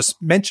were just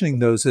mentioning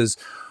those, is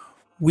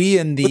we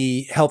in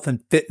the health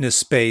and fitness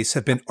space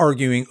have been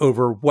arguing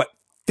over what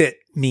fit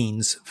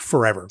means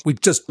forever. We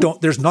just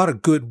there's not a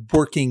good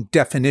working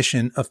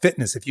definition of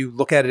fitness. If you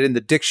look at it in the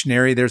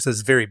dictionary, there's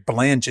this very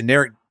bland,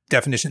 generic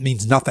definition. It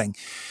means nothing.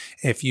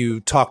 If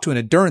you talk to an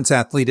endurance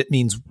athlete, it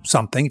means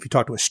something. If you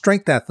talk to a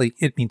strength athlete,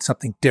 it means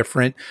something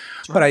different.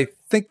 But I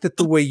think that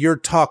the way you're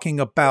talking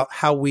about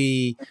how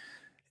we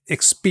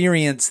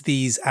experience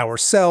these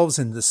ourselves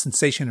and the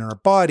sensation in our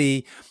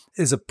body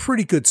is a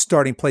pretty good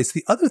starting place.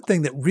 The other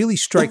thing that really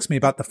strikes me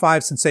about the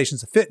 5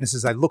 sensations of fitness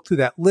as I look through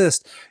that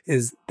list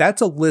is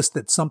that's a list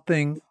that's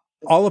something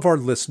all of our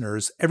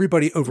listeners,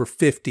 everybody over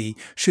 50,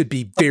 should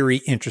be very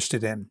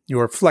interested in.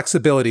 Your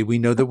flexibility, we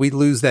know that we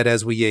lose that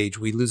as we age.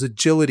 We lose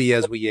agility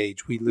as we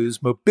age. We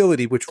lose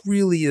mobility, which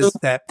really is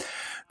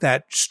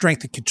that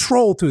strength and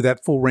control through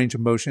that full range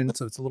of motion.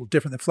 So it's a little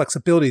different than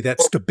flexibility,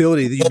 that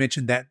stability that you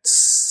mentioned, that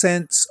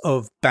sense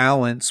of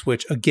balance,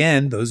 which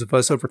again, those of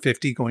us over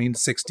 50 going into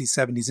 60s,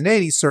 70s, and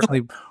 80s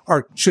certainly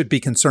should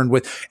be concerned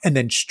with. And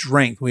then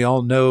strength. We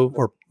all know,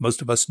 or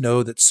most of us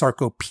know, that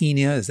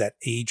sarcopenia is that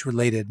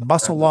age-related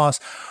muscle loss.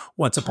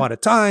 Once upon a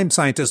time,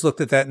 scientists looked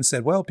at that and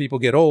said, well, people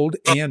get old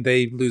and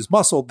they lose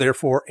muscle,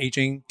 therefore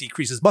aging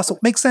decreases muscle.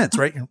 Makes sense,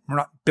 right? We're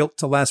not built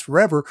to last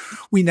forever.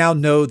 We now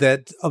know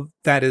that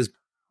that is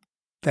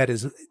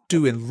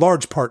due in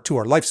large part to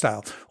our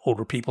lifestyle.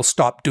 Older people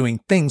stop doing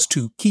things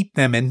to keep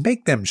them and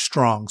make them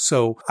strong.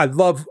 So I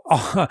love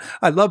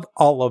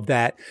all of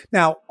that.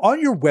 Now,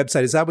 on your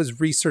website, as I was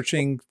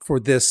researching for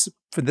this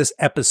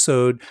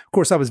episode, of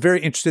course, I was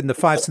very interested in the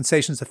 5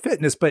 sensations of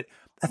fitness, but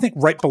I think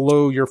right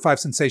below your 5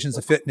 sensations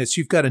of fitness,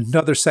 you've got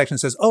another section that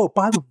says, oh,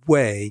 by the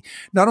way,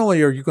 not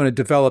only are you going to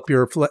develop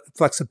your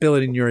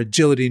flexibility and your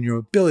agility and your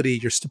ability,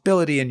 your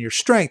stability and your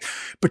strength,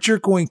 but you're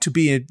going to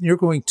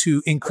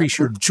increase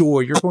your joy.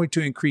 You're going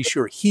to increase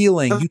your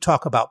healing. You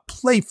talk about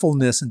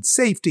playfulness and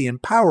safety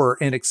and power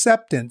and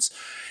acceptance.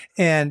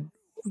 And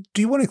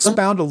do you want to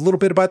expound a little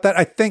bit about that?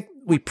 I think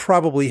we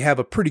probably have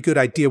a pretty good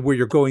idea where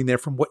you're going there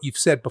from what you've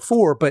said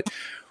before, but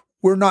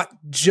we're not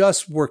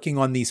just working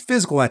on these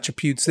physical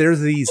attributes.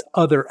 There's these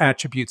other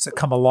attributes that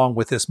come along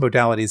with this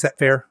modality. Is that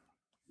fair?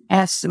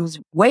 Yes, it was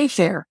way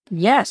fair.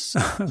 Yes.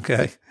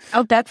 Okay.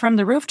 Out that from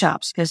the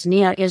rooftops, because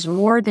Nia is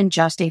more than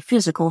just a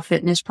physical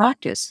fitness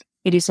practice.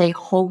 It is a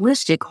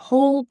holistic,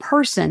 whole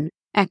person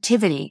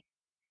activity.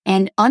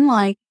 And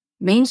unlike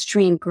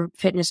mainstream group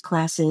fitness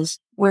classes,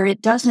 where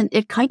it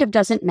kind of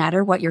doesn't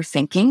matter what you're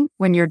thinking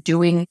when you're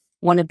doing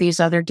one of these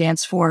other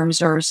dance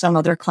forms or some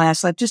other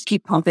class, like just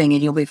keep pumping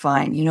and you'll be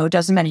fine. You know, it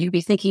doesn't matter. You'll be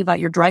thinking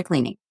about your dry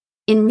cleaning.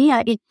 In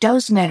Nia, it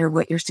does matter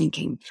what you're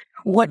thinking,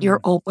 what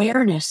your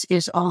awareness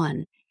is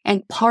on.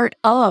 And part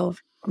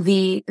of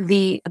the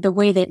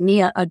way that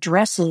Nia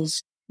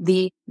addresses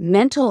the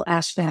mental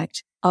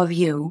aspect of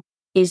you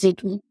is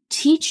it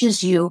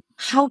teaches you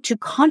how to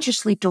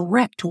consciously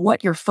direct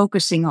what you're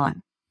focusing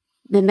on.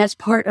 And that's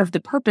part of the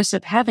purpose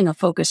of having a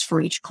focus for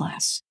each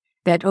class.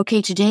 That,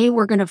 okay, today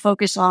we're going to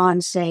focus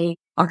on, say,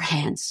 our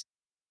hands.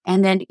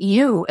 And then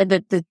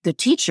the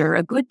teacher,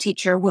 a good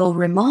teacher, will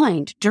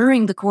remind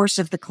during the course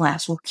of the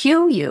class, will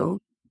cue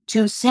you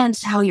to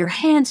sense how your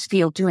hands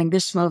feel doing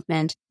this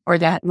movement or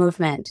that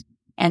movement,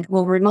 and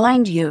will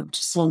remind you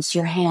to sense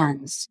your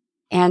hands.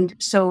 And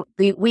so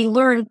we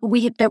learn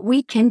that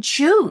we can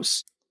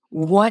choose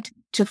what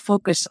to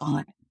focus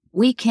on.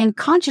 We can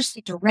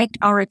consciously direct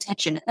our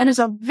attention. That is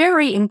a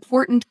very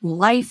important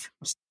life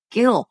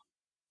skill.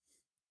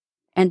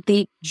 And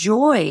the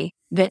joy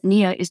that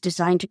Nia is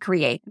designed to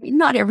create. I mean,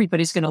 not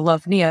everybody's going to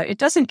love Nia. It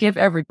doesn't give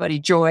everybody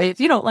joy. If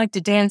you don't like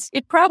to dance,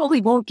 it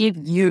probably won't give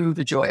you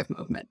the joy of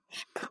movement.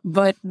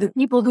 But the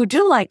people who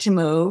do like to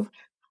move,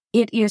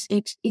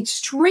 it's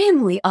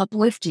extremely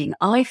uplifting.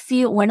 I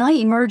feel, when I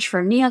emerge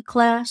from Nia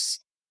class,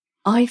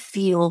 I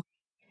feel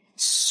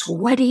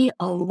sweaty,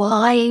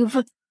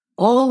 alive.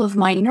 All of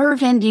my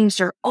nerve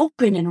endings are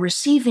open and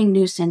receiving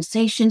new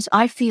sensations.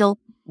 I feel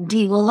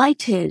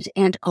delighted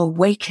and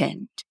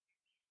awakened.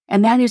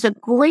 And that is a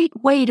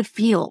great way to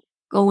feel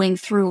going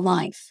through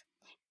life.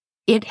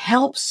 It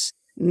helps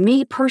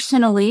me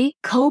personally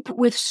cope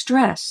with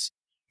stress.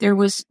 There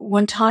was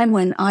one time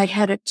when I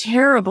had a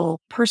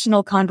terrible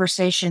personal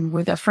conversation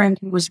with a friend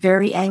who was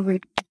very angry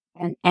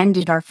and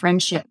ended our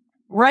friendship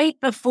right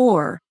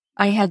before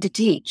I had to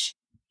teach.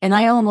 And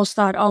I almost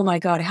thought, oh my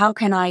God, how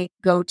can I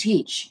go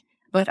teach?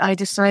 But I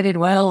decided,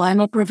 well, I'm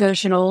a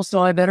professional, so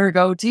I better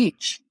go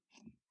teach.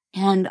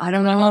 And I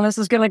don't know how this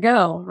is going to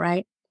go,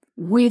 right?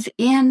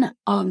 Within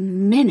a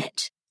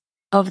minute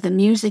of the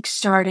music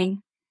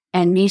starting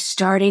and me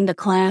starting the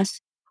class,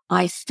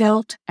 I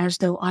felt as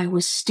though I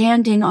was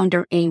standing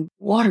under a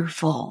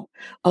waterfall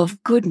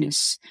of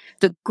goodness,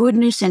 the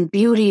goodness and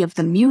beauty of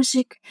the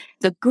music,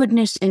 the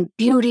goodness and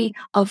beauty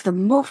of the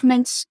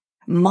movements,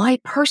 my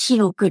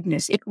personal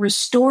goodness. It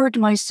restored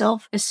my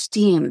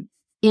self-esteem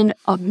in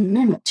a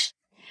minute.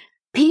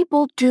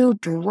 People do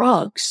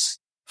drugs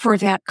for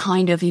that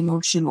kind of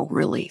emotional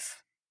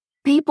relief.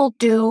 People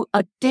do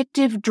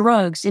addictive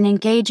drugs and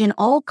engage in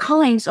all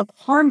kinds of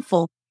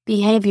harmful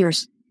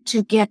behaviors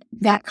to get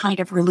that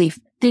kind of relief.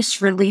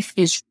 This relief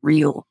is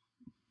real.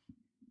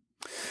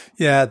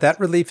 Yeah, that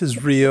relief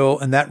is real,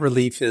 and that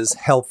relief is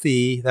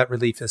healthy. That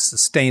relief is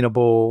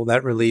sustainable.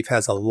 That relief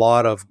has a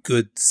lot of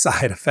good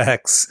side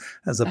effects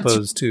as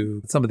opposed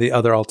to some of the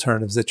other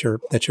alternatives that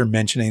you're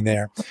mentioning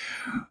there.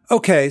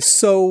 Okay,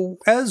 so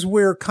as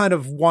we're kind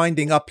of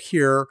winding up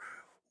here,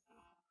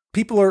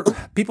 people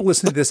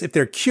listening to this, if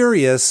they're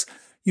curious,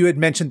 you had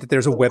mentioned that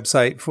there's a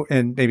website for,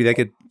 and maybe they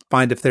could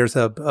find if there's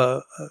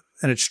an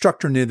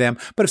instructor near them.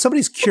 But if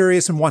somebody's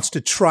curious and wants to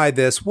try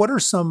this, what are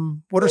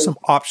some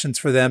options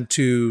for them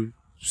to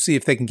see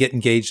if they can get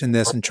engaged in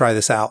this and try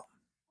this out?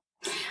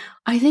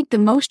 I think the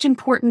most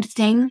important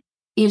thing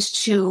is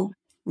to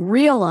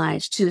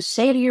realize, to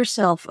say to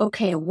yourself,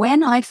 okay,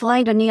 when I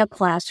find a NIA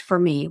class for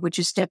me, which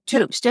is step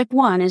 2, step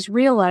 1 is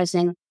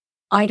realizing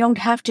I don't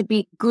have to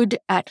be good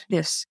at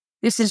this.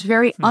 This is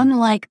very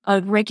unlike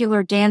a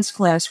regular dance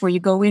class where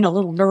you go in a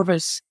little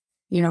nervous.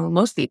 You know,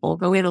 most people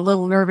go in a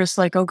little nervous,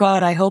 like, oh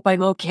God, I hope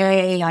I'm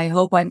okay. I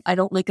hope I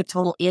don't make a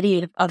total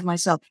idiot of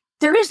myself.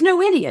 There is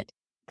no idiot.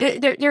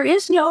 There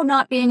is no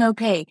not being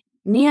okay.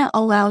 NIA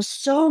allows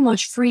so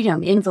much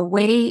freedom in the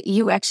way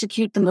you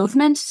execute the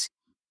movements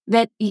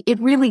that it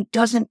really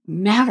doesn't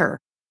matter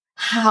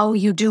how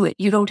you do it.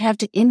 You don't have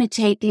to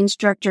imitate the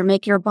instructor,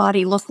 make your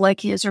body look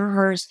like his or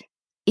hers.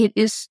 It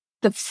is,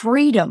 the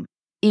freedom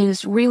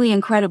is really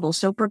incredible.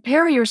 So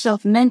prepare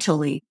yourself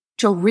mentally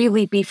to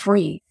really be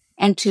free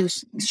and to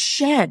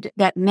shed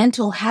that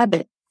mental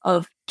habit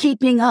of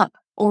keeping up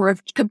or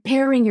of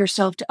comparing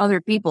yourself to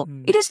other people.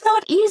 It is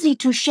not easy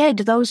to shed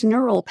those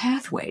neural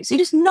pathways.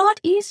 It is not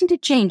easy to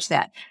change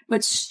that.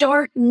 But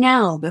start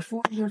now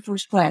before your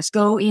first class.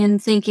 Go in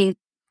thinking,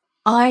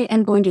 I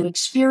am going to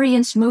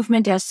experience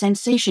movement as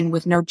sensation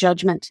with no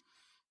judgment.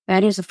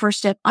 That is the first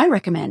step I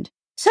recommend.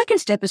 Second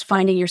step is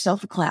finding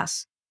yourself a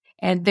class.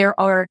 And there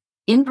are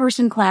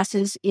in-person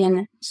classes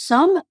in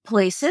some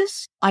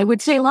places. I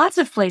would say lots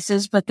of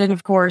places, but then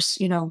of course,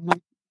 you know,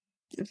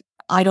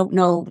 I don't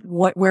know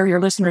where your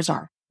listeners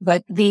are.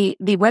 But the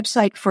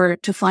website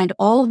to find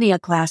all NIA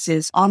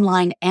classes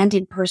online and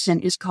in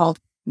person is called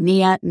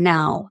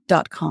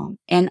nianow.com,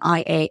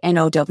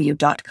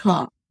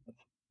 nianow.com.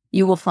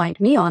 You will find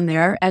me on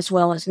there as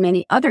well as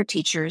many other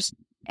teachers,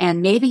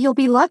 and maybe you'll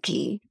be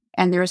lucky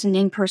and there's an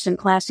in-person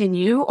class in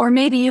you, or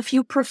maybe if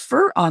you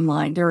prefer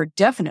online, there are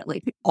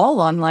definitely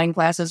all online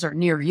classes are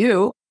near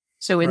you.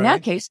 So in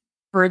that case,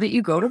 prefer that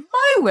you go to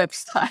my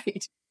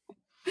website.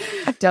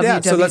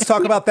 Yeah, so let's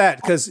talk about that,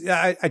 because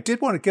I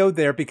did want to go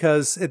there,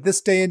 because at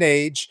this day and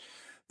age,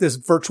 this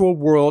virtual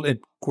world, and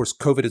of course,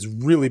 COVID has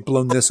really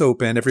blown this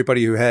open.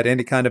 Everybody who had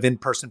any kind of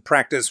in-person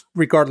practice,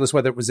 regardless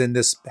whether it was in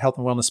this health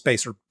and wellness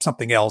space or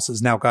something else,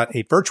 has now got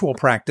a virtual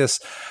practice.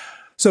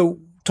 So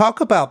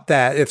talk about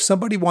that. If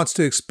somebody wants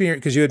to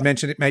experience, because you had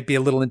mentioned it might be a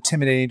little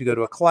intimidating to go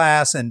to a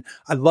class. And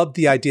I love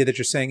the idea that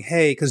you're saying,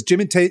 hey, because gym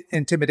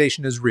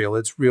intimidation is real.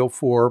 It's real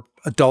for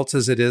adults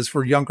as it is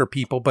for younger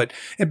people,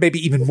 and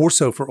maybe even more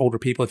so for older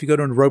people. If you go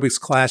to an aerobics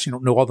class, you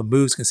don't know all the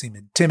moves, can seem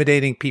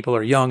intimidating. People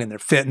are young and they're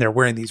fit and they're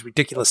wearing these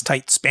ridiculous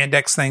tight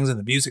spandex things and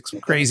the music's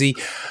crazy.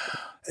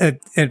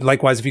 And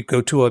likewise, if you go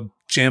to a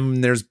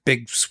gym, there's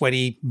big,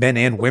 sweaty men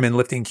and women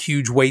lifting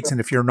huge weights. And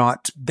if you're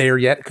not there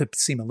yet, it could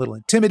seem a little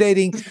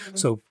intimidating.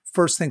 So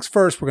first things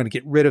first, we're going to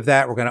get rid of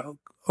that. We're going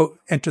to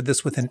enter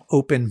this with an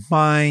open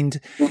mind.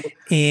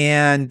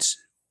 And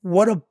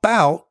what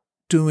about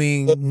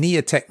doing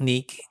NIA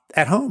technique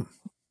at home?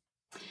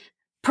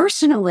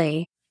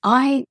 Personally,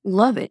 I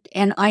love it.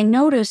 And I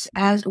notice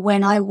as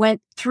when I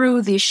went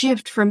through the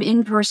shift from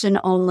in-person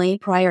only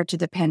prior to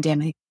the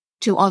pandemic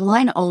to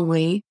online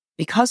only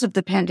because of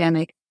the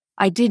pandemic,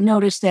 I did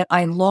notice that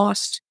I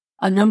lost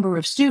a number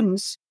of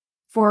students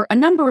for a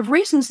number of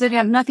reasons that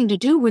have nothing to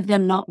do with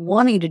them not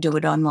wanting to do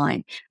it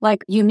online.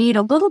 Like, you need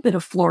a little bit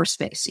of floor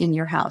space in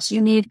your house.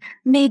 You need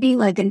maybe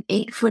like an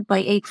 8-foot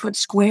by 8-foot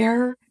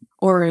square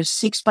or a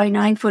 6 by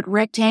 9-foot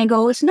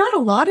rectangle. It's not a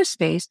lot of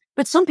space,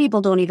 but some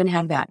people don't even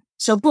have that.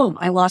 So boom,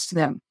 I lost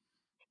them.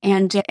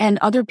 And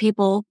other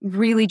people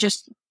really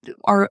just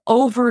are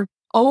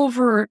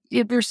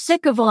they're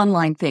sick of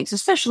online things,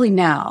 especially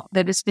now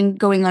that it's been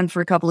going on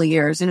for a couple of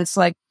years. And it's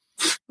like,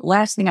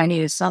 last thing I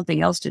need is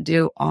something else to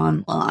do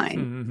online.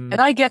 Mm-hmm.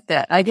 And I get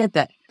that.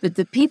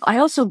 But I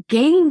also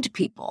gained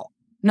people,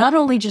 not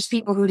only just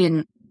people who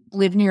didn't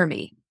live near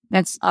me.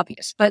 That's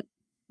obvious. But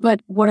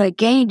what I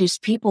gained is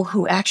people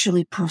who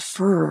actually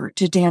prefer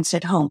to dance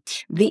at home.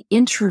 The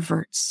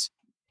introverts,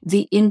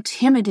 the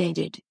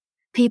intimidated,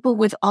 people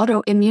with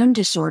autoimmune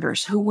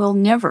disorders who will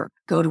never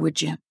go to a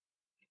gym.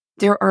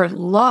 There are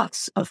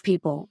lots of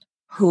people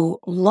who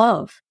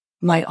love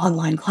my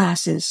online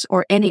classes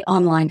or any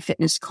online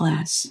fitness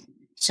class.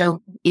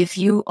 So if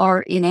you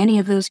are in any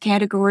of those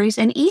categories,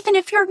 and even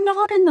if you're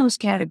not in those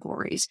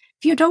categories,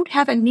 if you don't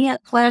have a NIA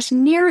class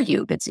near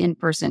you that's in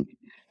person,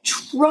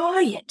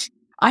 try it.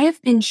 I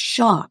have been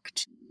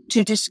shocked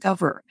to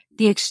discover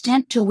the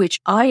extent to which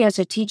I, as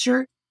a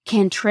teacher,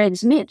 can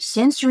transmit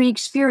sensory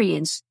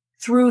experience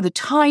through the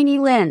tiny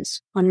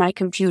lens on my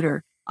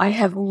computer. I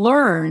have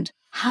learned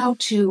how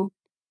to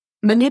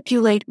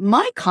manipulate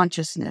my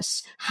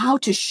consciousness, how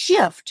to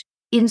shift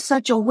in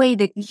such a way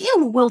that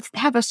you will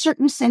have a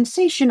certain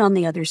sensation on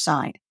the other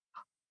side.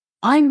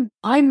 I'm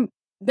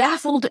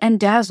baffled and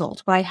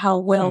dazzled by how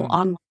well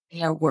online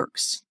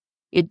works.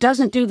 It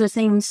doesn't do the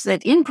things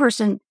that in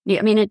person,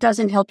 it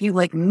doesn't help you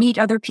like meet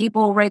other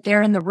people right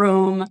there in the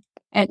room.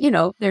 And,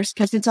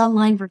 because it's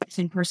online versus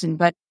in person,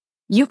 but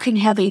you can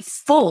have a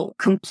full,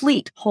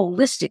 complete,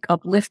 holistic,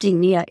 uplifting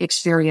NIA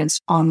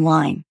experience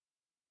online.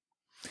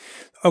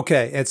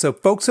 Okay. And so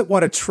folks that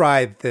want to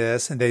try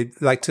this and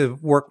they'd like to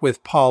work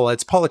with Paula,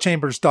 it's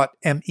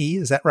paulachambers.me.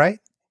 Is that right?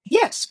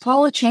 Yes.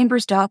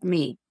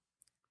 paulachambers.me.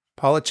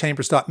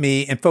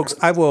 paulachambers.me. And folks,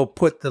 I will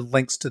put the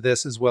links to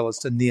this as well as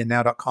to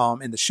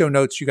nianow.com in the show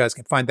notes. You guys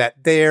can find that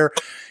there.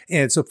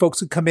 And so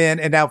folks would come in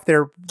and now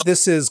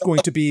this is going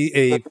to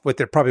be what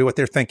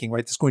they're thinking,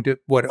 right? This is going to,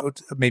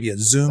 maybe a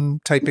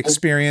Zoom type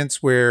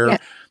experience where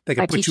they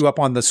can put you up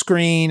on the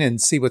screen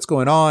and see what's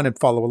going on and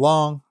follow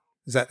along.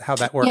 Is that how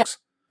that works? Yeah.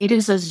 It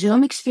is a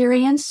Zoom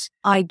experience.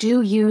 I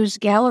do use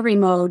gallery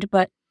mode,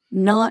 but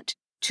not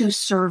to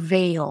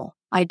surveil.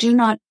 I do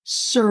not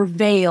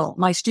surveil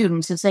my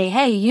students and say,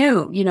 hey,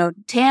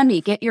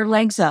 Tammy, get your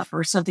legs up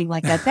or something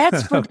like that.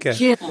 That's for okay.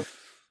 Jill.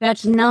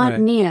 That's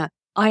not Nia.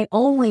 I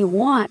only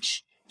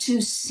watch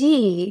to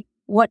see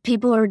what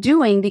people are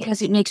doing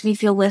because it makes me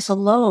feel less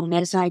alone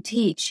as I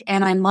teach.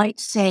 And I might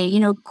say,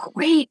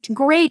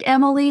 great,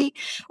 Emily,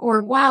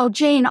 or wow,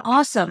 Jane,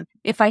 awesome.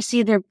 If I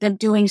see them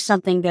doing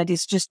something that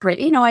is just great.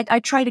 I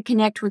try to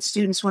connect with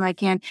students when I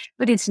can,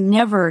 but it's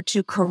never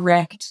to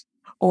correct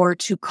or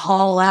to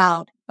call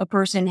out a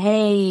person,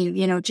 hey,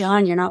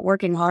 John, you're not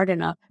working hard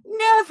enough.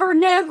 Never.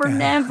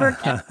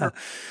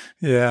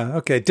 Yeah.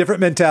 Okay.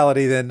 Different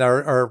mentality than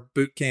our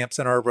boot camps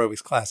and our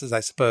aerobics classes, I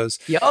suppose.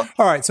 Yep.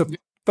 All right. So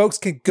folks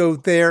can go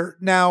there.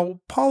 Now,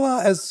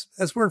 Paula, as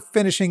we're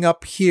finishing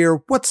up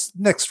here, what's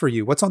next for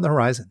you? What's on the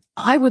horizon?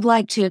 I would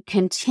like to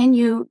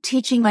continue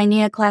teaching my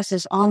NIA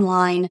classes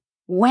online.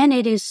 When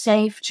it is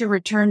safe to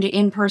return to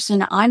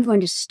in-person, I'm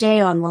going to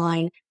stay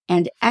online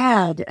and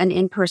add an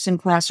in-person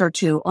class or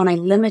two on a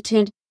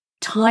limited,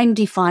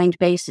 time-defined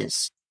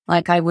basis.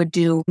 Like I would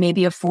do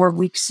maybe a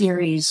 4-week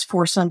series,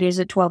 4 Sundays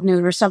at 12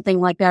 noon or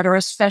something like that, or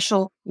a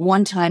special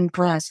one-time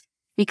class,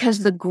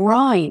 because the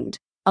grind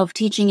of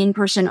teaching in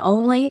person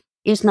only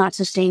is not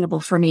sustainable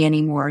for me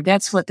anymore.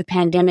 That's what the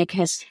pandemic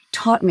has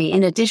taught me.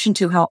 In addition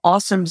to how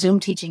awesome Zoom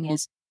teaching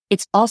is,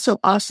 it's also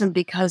awesome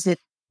because it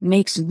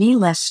makes me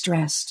less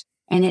stressed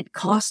and it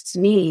costs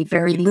me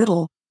very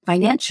little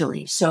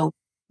financially. So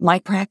my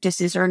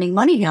practice is earning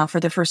money now for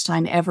the first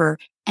time ever.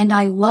 And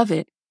I love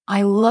it.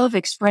 I love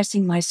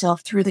expressing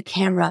myself through the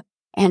camera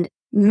and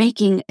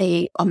making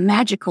a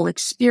magical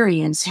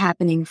experience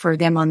happening for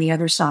them on the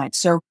other side.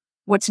 So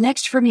what's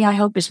next for me, I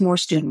hope, is more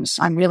students.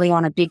 I'm really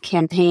on a big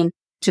campaign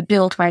to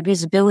build my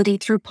visibility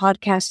through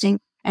podcasting,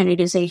 and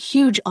it is a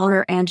huge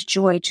honor and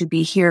joy to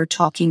be here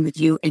talking with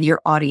you and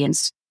your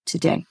audience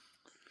today.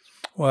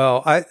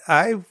 Well,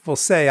 I will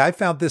say I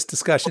found this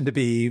discussion to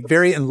be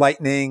very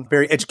enlightening,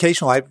 very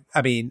educational.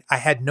 I mean, I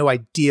had no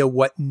idea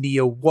what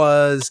NIA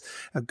was.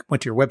 I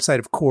went to your website,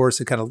 of course,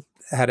 and kind of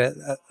had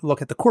a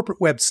look at the corporate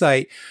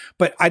website,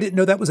 but I didn't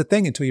know that was a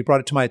thing until you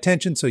brought it to my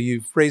attention. So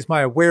you've raised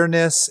my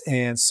awareness,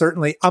 and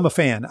certainly I'm a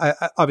fan.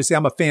 Obviously,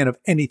 I'm a fan of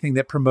anything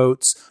that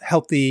promotes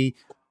healthy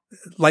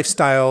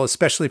lifestyle,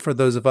 especially for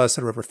those of us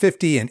that are over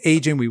 50 and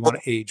aging. We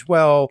want to age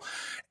well.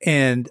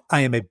 And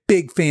I am a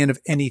big fan of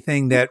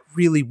anything that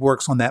really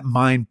works on that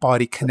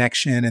mind-body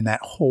connection and that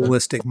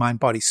holistic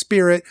mind-body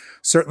spirit.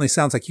 Certainly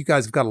sounds like you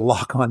guys have got a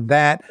lock on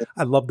that.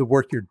 I love the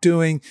work you're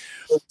doing.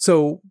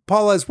 So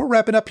Paula, as we're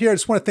wrapping up here, I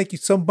just want to thank you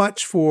so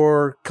much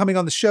for coming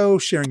on the show,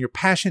 sharing your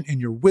passion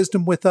and your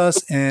wisdom with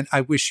us. And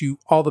I wish you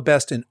all the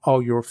best in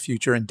all your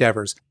future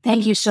endeavors.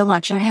 Thank you so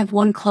much. I have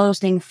one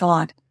closing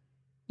thought.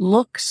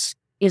 Looks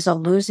is a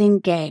losing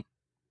game.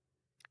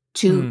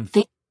 To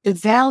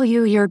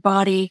value your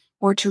body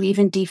or to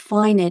even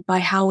define it by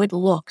how it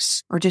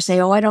looks, or to say,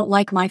 oh, I don't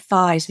like my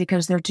thighs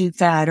because they're too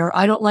fat, or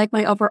I don't like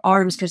my upper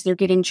arms because they're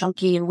getting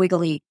chunky and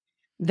wiggly.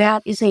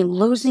 That is a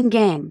losing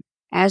game.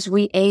 As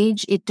we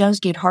age, it does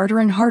get harder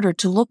and harder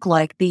to look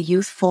like the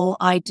youthful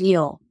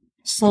ideal.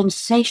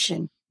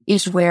 Sensation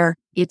is where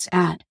it's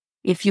at.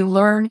 If you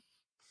learn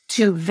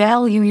to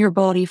value your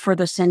body for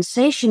the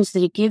sensations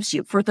that it gives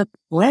you, for the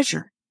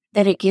pleasure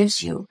that it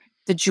gives you,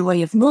 the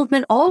joy of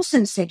movement, all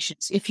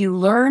sensations, if you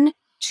learn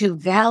to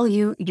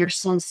value your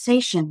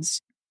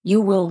sensations,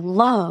 you will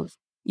love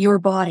your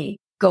body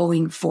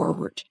going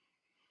forward.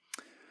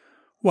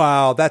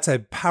 Wow, that's a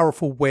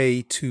powerful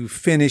way to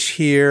finish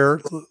here.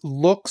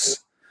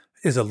 Looks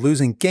is a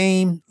losing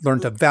game.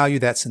 Learn to value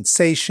that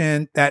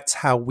sensation. That's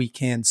how we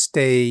can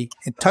stay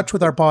in touch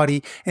with our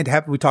body and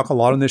we talk a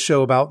lot on this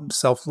show about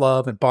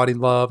self-love and body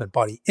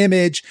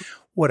image.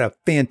 What a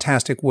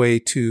fantastic way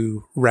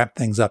to wrap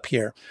things up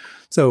here.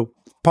 So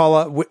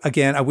Paula,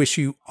 again, I wish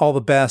you all the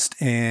best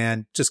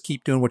and just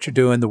keep doing what you're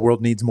doing. The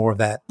world needs more of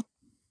that.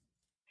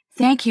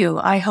 Thank you.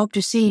 I hope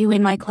to see you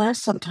in my class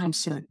sometime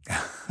soon.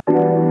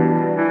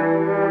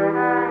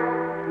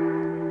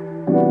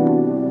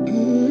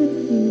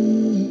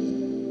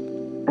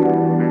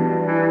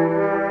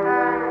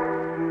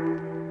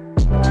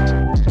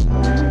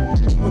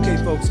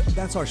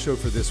 That's our show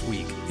for this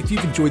week. If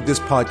you've enjoyed this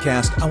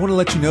podcast, I want to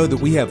let you know that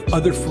we have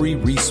other free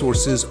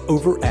resources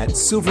over at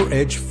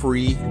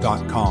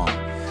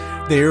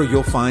silveredgefree.com. There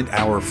you'll find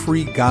our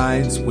free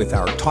guides with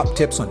our top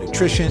tips on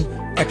nutrition,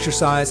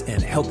 exercise,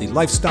 and healthy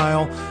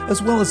lifestyle,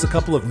 as well as a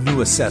couple of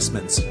new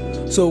assessments.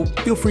 So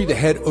feel free to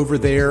head over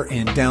there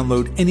and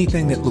download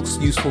anything that looks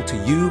useful to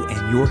you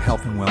and your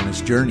health and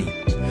wellness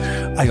journey.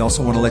 I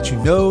also want to let you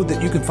know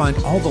that you can find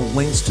all the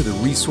links to the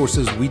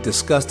resources we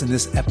discussed in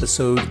this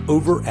episode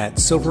over at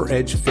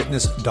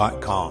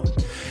silveredgefitness.com.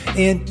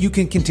 And you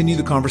can continue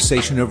the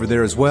conversation over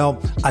there as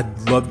well.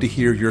 I'd love to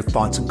hear your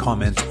thoughts and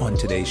comments on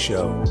today's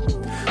show.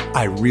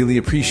 I really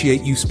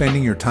appreciate you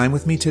spending your time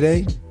with me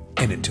today.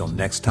 And until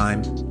next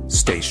time,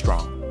 stay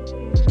strong.